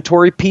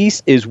inventory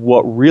piece is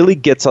what really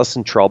gets us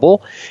in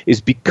trouble, is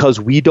because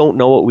we don't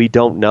know what we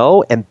don't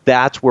know, and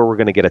that's where we're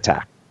going to get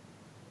attacked.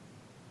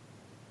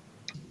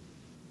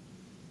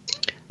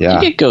 Yeah. I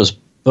think it goes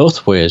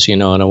both ways,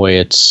 in a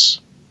way.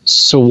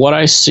 So what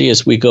I see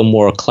as we go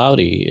more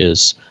cloudy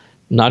is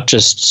not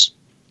just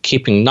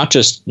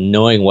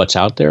knowing what's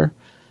out there,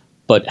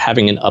 but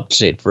having an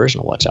up-to-date version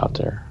of what's out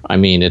there. I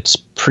mean, it's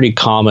pretty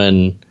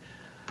common.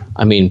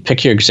 I mean,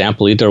 pick your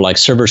example, either like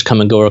servers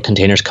come and go or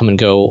containers come and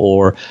go,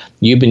 or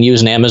you've been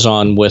using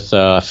Amazon with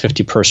a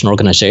 50-person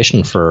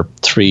organization for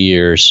 3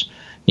 years.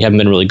 You haven't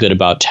been really good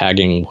about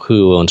tagging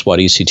who owns what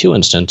EC2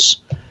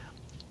 instance.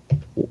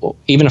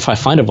 Even if I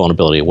find a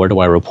vulnerability, where do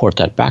I report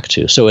that back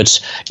to? So it's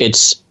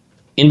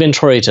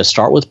inventory to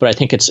start with, but I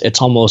think it's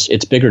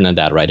bigger than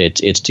that, right?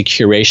 It's the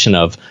curation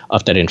of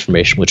that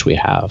information which we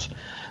have,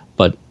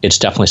 but it's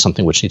definitely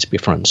something which needs to be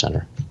front and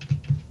center.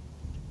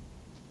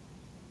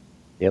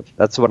 Yep,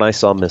 that's what I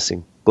saw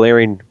missing.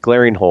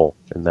 Glaring hole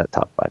in that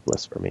top 5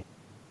 list for me.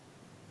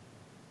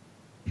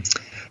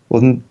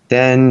 Well,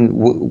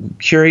 then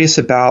curious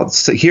about.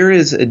 So here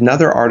is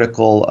another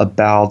article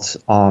about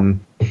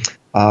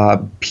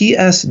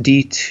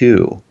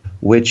PSD2,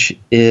 which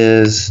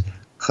is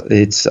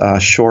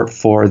short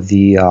for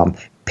the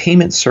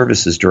Payment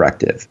Services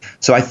Directive.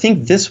 So I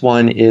think this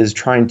one is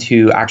trying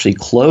to actually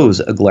close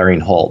a glaring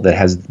hole that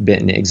has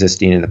been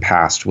existing in the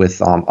past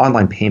with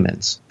online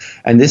payments.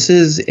 And this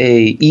is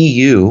a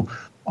EU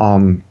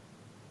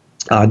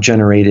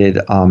generated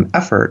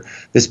effort.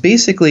 This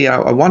basically,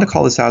 I want to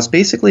call this out, it's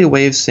basically a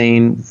way of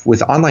saying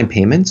with online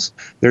payments,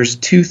 there's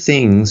 2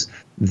 things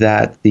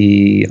that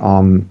the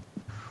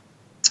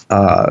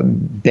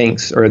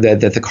banks or that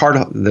the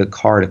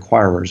card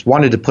acquirers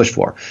wanted to push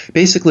for.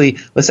 Basically,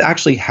 let's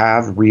actually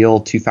have real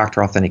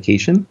 2-factor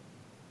authentication,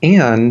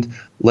 and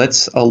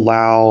let's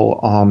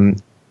allow,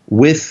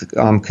 with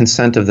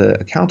consent of the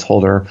account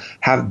holder,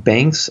 have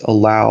banks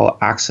allow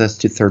access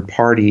to third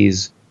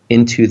parties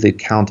into the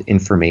account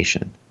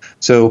information.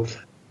 So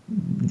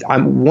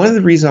one of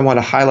the reasons I want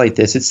to highlight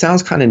this, it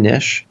sounds kind of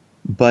niche,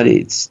 but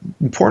it's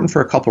important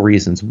for a couple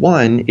reasons.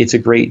 One, it's a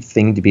great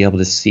thing to be able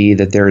to see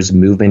that there's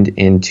movement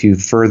into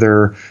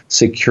further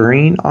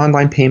securing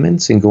online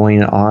payments and going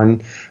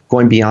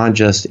beyond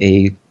just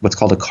what's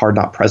called a card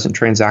not present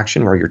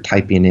transaction, where you're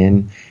typing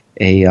in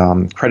a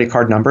credit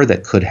card number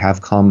that could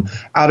have come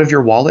out of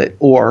your wallet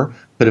or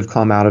could have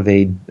come out of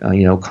a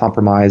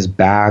compromised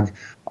bag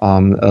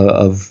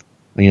of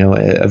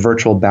a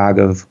virtual bag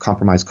of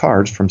compromised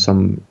cards from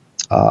some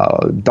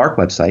dark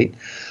website.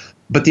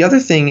 But the other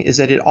thing is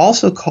that it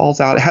also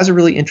it has a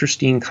really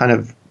interesting kind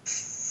of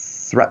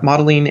threat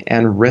modeling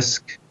and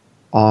risk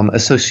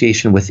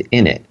association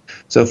within it.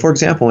 So, for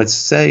example, it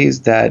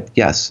says that,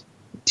 yes,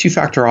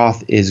 2-factor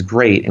auth is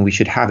great and we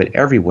should have it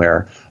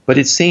everywhere, but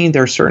it's saying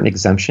there are certain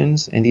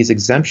exemptions, and these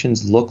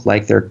exemptions look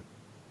like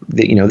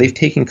they've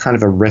taken kind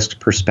of a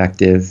risk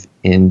perspective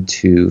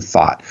into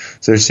thought.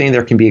 So they're saying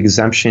there can be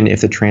exemption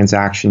if the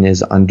transaction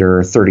is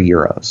under 30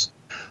 euros.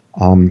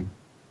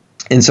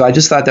 And so I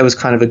just thought that was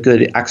kind of a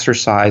good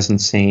exercise in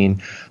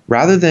saying,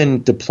 rather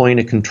than deploying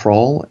a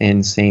control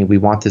and saying we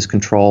want this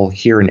control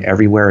here and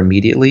everywhere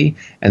immediately,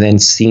 and then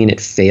seeing it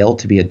fail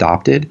to be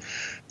adopted,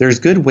 there's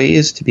good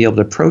ways to be able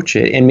to approach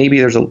it. And maybe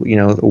there's a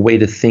way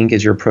to think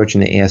as you're approaching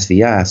the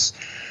ASVS.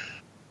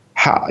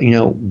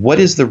 What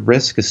is the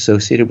risk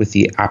associated with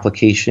the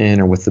application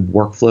or with the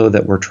workflow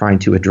that we're trying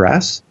to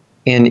address?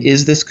 And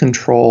is this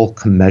control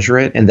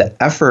commensurate? And the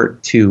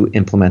effort to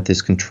implement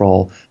this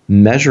control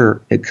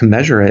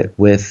commensurate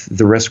with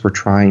the risk we're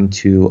trying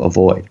to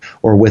avoid,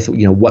 or with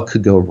what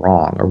could go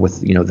wrong, or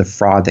with the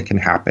fraud that can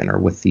happen, or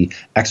with the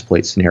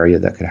exploit scenario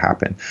that could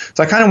happen.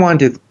 So I kind of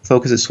wanted to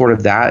focus at sort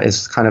of that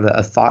as kind of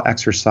a thought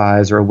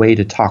exercise, or a way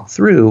to talk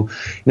through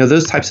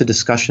those types of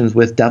discussions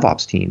with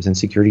DevOps teams and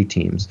security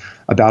teams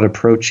about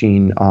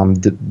approaching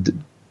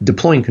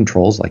deploying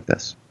controls like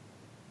this.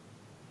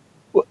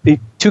 Well,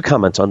 2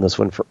 comments on this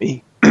one for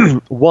me.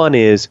 One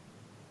is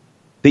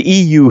the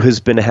EU has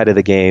been ahead of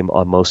the game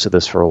on most of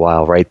this for a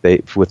while, right?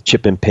 With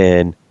chip and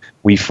pin,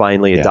 we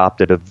finally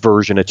adopted a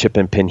version of chip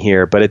and pin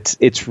here, but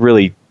it's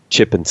really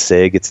chip and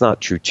SIG. It's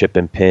not true chip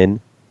and pin.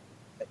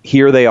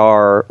 Here they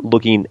are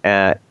looking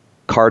at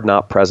card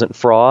not present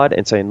fraud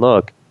and saying,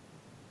 look,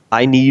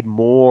 I need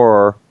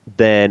more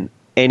than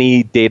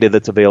any data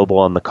that's available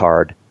on the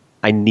card.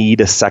 I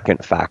need a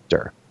second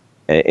factor.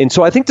 And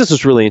so I think this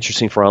is really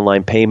interesting for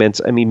online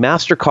payments. I mean,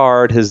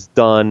 MasterCard has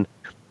done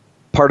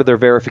part of their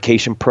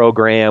verification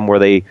program where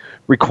they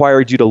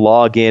required you to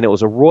log in. It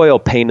was a royal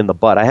pain in the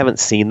butt. I haven't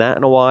seen that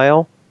in a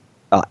while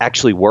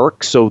actually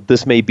work. So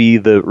this may be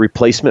the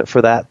replacement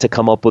for that, to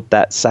come up with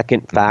that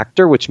second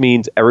factor, which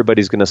means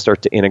everybody's going to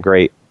start to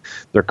integrate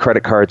their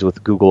credit cards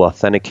with Google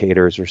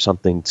authenticators or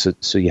something,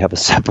 so you have a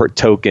separate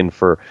token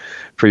for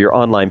your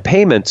online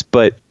payments.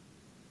 But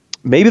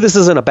maybe this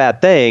isn't a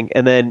bad thing.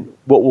 And then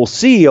what we'll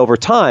see over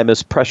time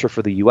is pressure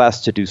for the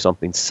U.S. to do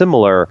something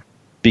similar,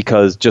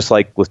 because just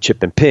like with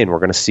chip and pin, we're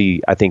going to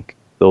see, I think,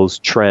 those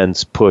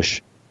trends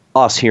push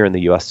us here in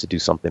the U.S. to do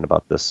something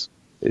about this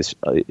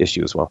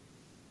issue as well.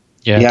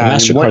 Yeah, the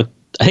MasterCard.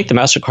 I think the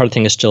MasterCard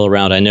thing is still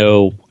around. I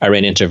know I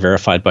ran into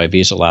Verified by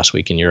Visa last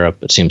week in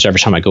Europe. It seems every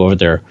time I go over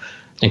there,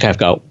 I think I've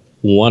got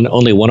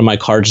only one of my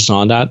cards is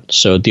on that.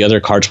 So the other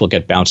cards will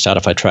get bounced out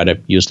if I try to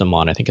use them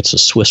on, I think it's a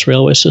Swiss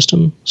railway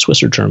system,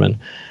 Swiss or German.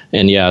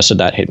 And so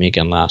that hit me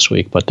again last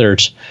week. But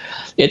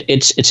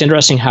it's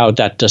interesting how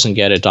that doesn't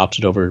get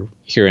adopted over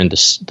here in the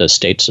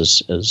States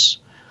as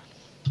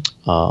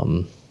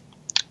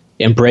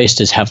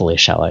embraced as heavily,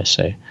 shall I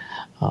say.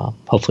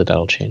 Hopefully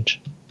that'll change.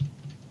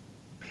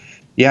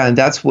 Yeah, and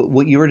that's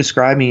what you were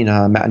describing,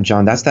 Matt and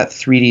John. That's that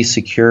 3D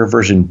Secure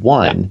version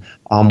 1.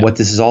 What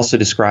this is also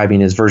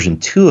describing is version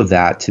 2 of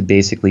that, to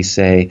basically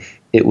say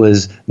it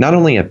was not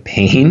only a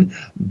pain,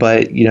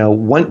 but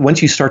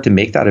once you start to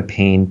make that a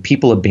pain,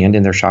 people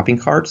abandon their shopping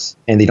carts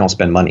and they don't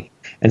spend money.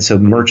 And so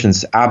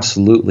merchants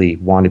absolutely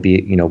want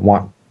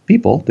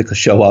people to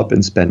show up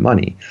and spend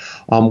money.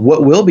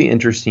 What will be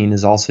interesting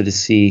is also to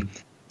see,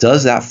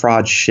 does that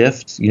fraud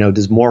shift?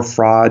 Does more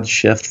fraud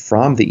shift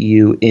from the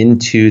EU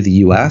into the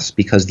US,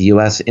 because the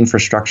US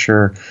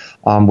infrastructure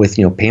with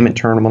payment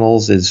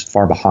terminals is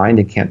far behind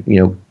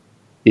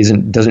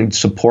and doesn't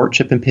support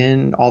chip and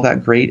pin all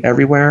that great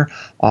everywhere,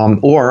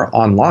 or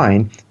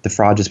online the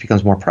fraud just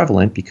becomes more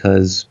prevalent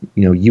because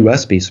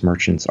US based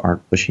merchants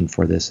aren't pushing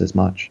for this as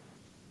much.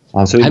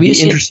 So it'd be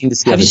interesting to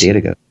see how the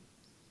data goes.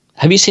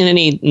 Have you seen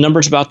any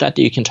numbers about that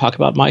you can talk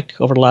about, Mike,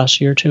 over the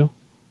last year or two,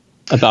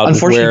 about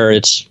where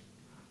it's?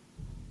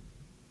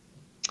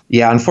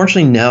 Yeah,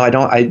 unfortunately, no, I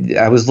don't.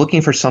 I was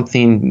looking for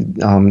something,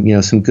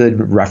 some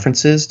good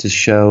references to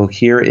show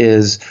here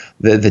is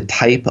the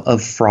type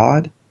of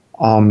fraud,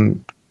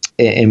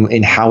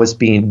 and how it's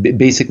being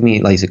basically,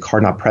 like I said,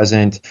 card not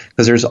present.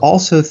 Because there's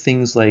also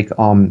things like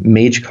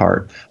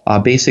MageCard,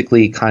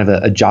 basically kind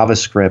of a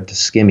JavaScript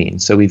skimming.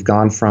 So we've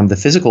gone from the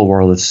physical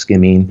world of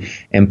skimming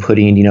and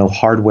putting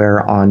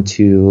hardware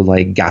onto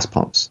like gas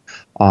pumps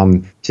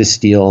to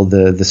steal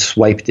the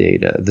swipe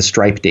data, the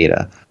stripe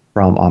data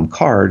from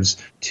cards,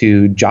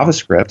 to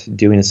JavaScript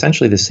doing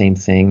essentially the same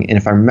thing. And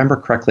if I remember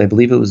correctly, I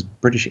believe it was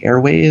British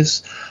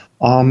Airways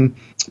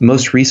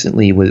most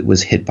recently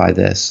was hit by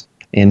this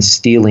and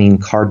stealing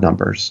card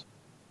numbers.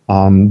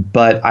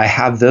 But I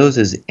have those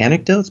as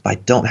anecdotes, but I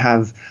don't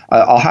have.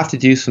 I'll have to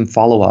do some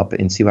follow up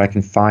and see what I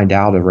can find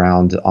out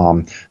around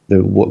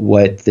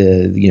what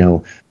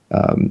the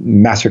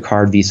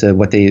MasterCard, Visa,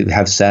 what they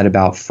have said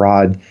about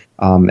fraud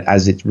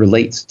as it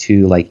relates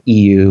to like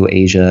EU,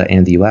 Asia,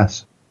 and the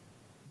US.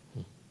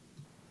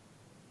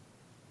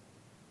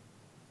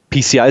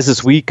 PCI's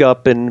this week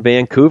up in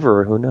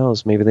Vancouver. Who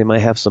knows? Maybe they might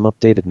have some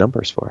updated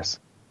numbers for us.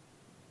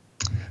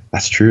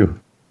 That's true.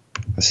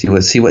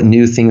 Let's see what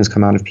new things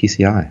come out of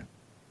PCI.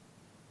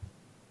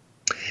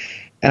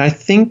 And I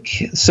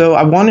think so.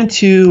 I wanted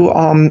to.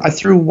 I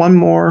threw one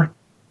more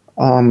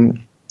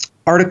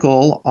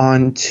article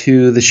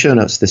onto the show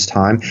notes this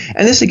time,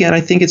 and this again,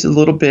 I think it's a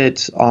little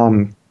bit.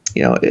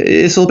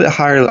 It's a little bit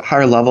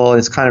higher level, and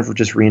it's kind of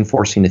just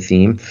reinforcing the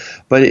theme.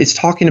 But it's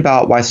talking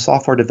about why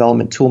software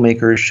development tool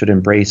makers should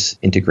embrace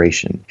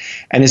integration.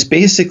 And it's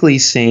basically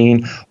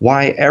saying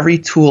why every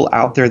tool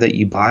out there that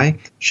you buy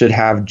should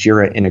have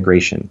Jira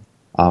integration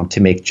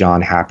to make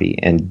John happy.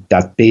 And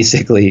that's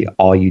basically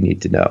all you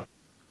need to know.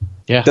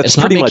 Yeah, it's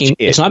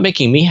not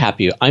making me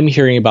happy. I'm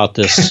hearing about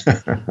this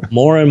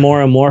more and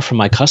more and more from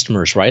my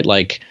customers, right?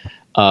 Like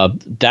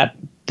that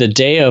the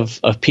day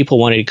of people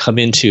wanting to come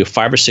into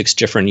 5 or 6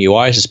 different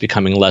UIs is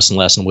becoming less and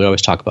less, and we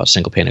always talk about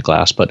single pane of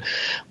glass. But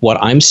what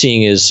I'm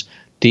seeing is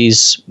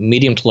these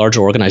medium to larger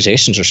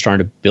organizations are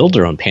starting to build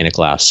their own pane of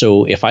glass.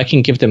 So if I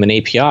can give them an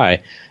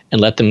API and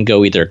let them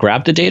go either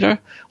grab the data,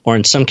 or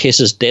in some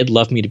cases, they'd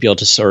love me to be able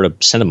to sort of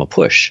send them a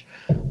push.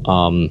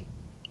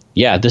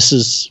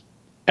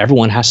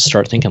 Everyone has to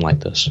start thinking like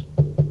this.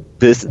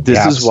 This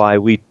is why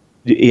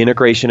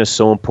integration is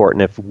so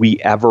important if we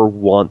ever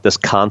want this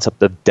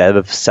concept of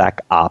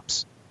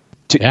DevSecOps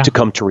to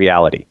come to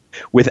reality.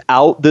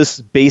 Without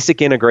this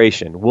basic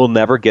integration, we'll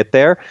never get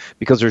there,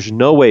 because there's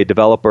no way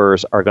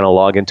developers are going to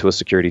log into a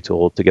security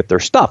tool to get their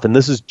stuff. And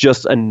this is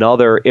just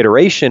another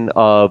iteration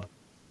of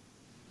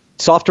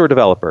software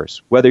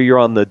developers, whether you're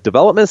on the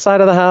development side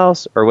of the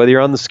house or whether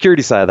you're on the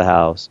security side of the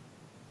house.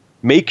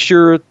 Make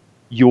sure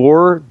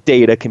your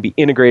data can be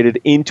integrated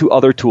into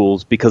other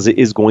tools, because it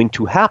is going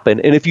to happen.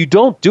 And if you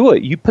don't do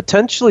it, you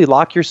potentially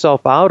lock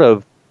yourself out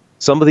of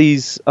some of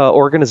these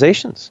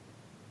organizations.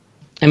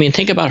 I mean,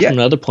 think about it from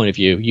another point of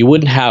view. You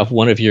wouldn't have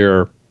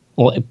you're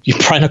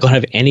probably not going to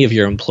have any of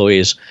your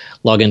employees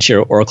log into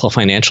your Oracle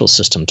financial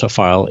system to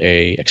file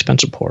a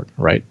expense report,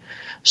 right?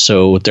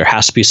 So there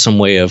has to be some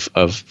way of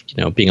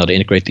being able to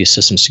integrate these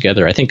systems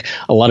together. I think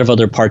a lot of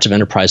other parts of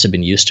enterprise have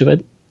been used to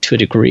it to a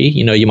degree.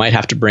 You might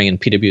have to bring in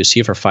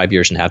PwC for 5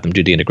 years and have them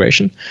do the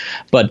integration.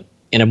 But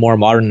in a more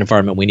modern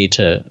environment, we need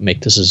to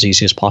make this as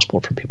easy as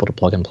possible for people to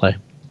plug and play.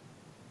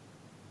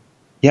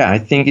 Yeah, I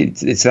think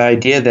it's the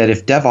idea that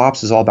if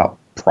DevOps is all about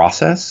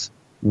process,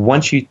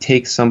 once you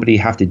take somebody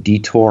have to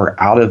detour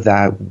out of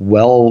that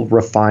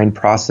well-refined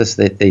process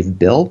that they've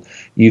built,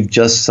 you've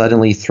just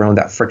suddenly thrown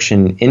that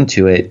friction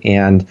into it.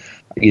 And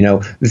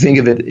think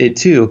of it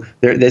too.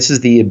 This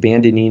is the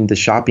abandoning the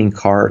shopping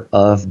cart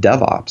of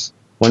DevOps.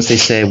 Once they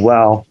say,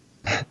 well,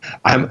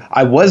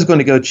 I was going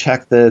to go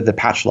check the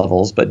patch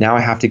levels, but now I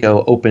have to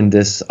go open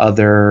this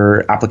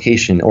other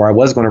application, or I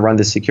was going to run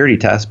this security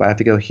test, but I have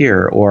to go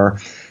here, or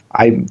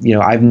I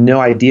have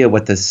no idea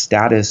what the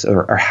status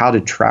or how to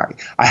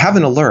track. I have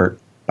an alert,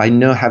 but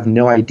I have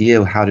no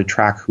idea how to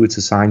track who it's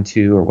assigned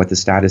to or what the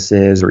status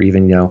is, or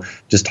even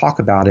just talk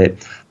about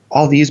it.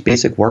 All these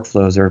basic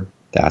workflows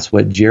that's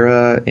what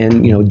Jira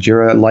and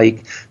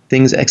Jira-like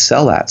things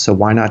excel at. So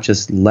why not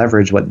just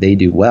leverage what they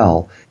do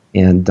well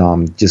and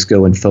just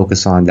go and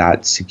focus on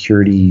that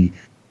security,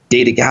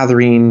 data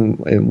gathering,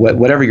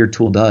 whatever your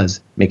tool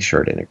does, make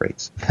sure it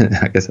integrates.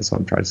 I guess that's what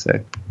I'm trying to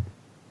say.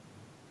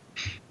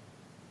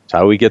 That's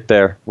how we get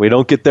there. We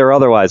don't get there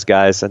otherwise,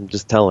 guys. I'm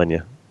just telling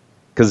you.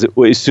 Because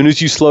as soon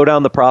as you slow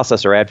down the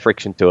process or add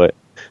friction to it,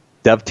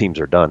 dev teams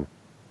are done.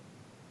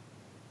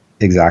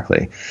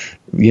 Exactly.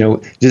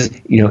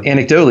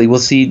 Anecdotally, we'll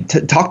see,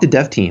 talk to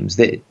dev teams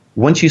that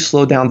once you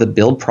slow down the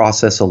build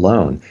process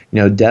alone,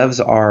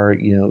 devs are,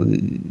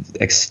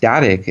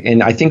 ecstatic.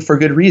 And I think for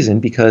good reason,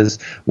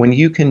 because when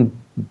you can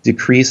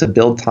decrease a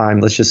build time,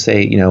 let's just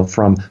say,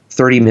 from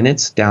 30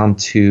 minutes down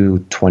to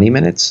 20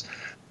 minutes,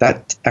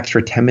 that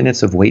extra 10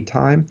 minutes of wait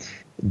time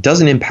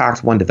doesn't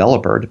impact one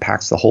developer, it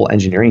impacts the whole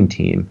engineering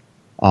team.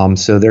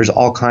 So there's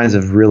all kinds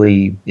of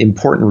really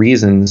important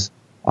reasons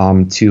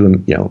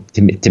to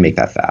make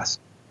that fast.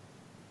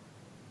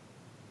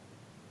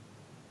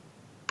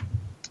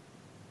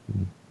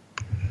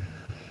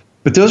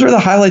 But those are the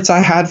highlights I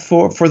had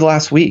for the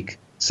last week.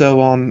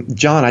 So,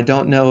 John, I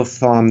don't know if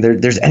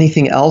there's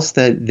anything else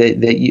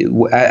that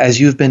you,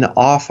 as you've been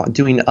off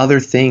doing other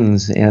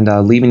things and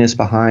leaving us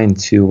behind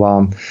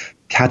to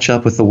catch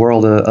up with the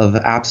world of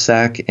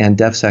AppSec and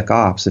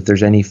DevSecOps, if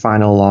there's any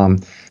final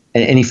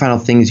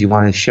things you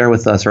want to share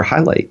with us or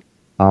highlight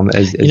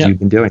as you've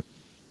been doing.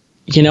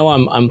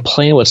 I'm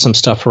playing with some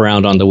stuff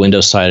around on the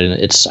Windows side, and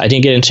I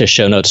didn't get into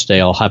show notes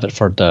today. I'll have it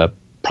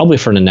probably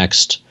for the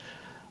next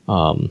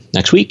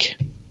week.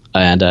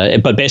 And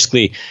but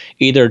basically,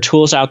 either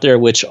tools out there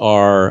which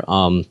are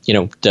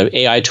the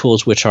AI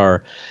tools which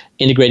are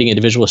integrating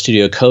into Visual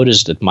Studio Code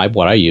is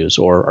what I use,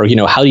 or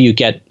how do you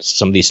get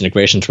some of these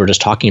integrations we're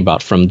just talking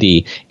about from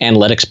the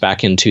analytics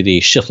back into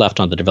the shift left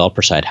on the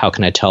developer side? How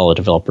can I tell a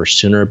developer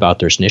sooner about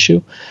there's an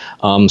issue?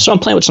 So I'm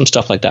playing with some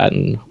stuff like that,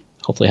 and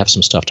hopefully have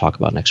some stuff to talk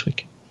about next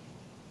week.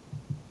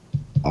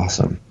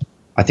 Awesome.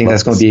 I think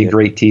that's going to be a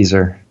great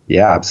teaser.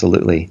 Yeah,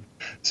 absolutely.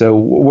 So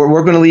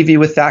we're going to leave you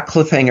with that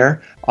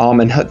cliffhanger,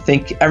 and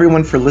thank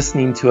everyone for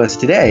listening to us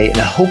today. And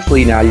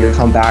hopefully now you'll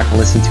come back and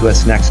listen to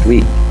us next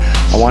week.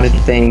 I wanted to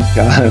thank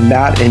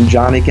Matt and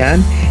John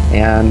again,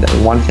 and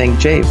I want to thank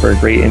Jay for a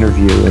great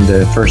interview in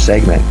the first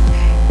segment.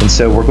 And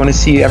so we're going to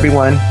see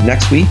everyone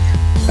next week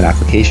on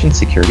Application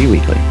Security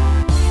Weekly.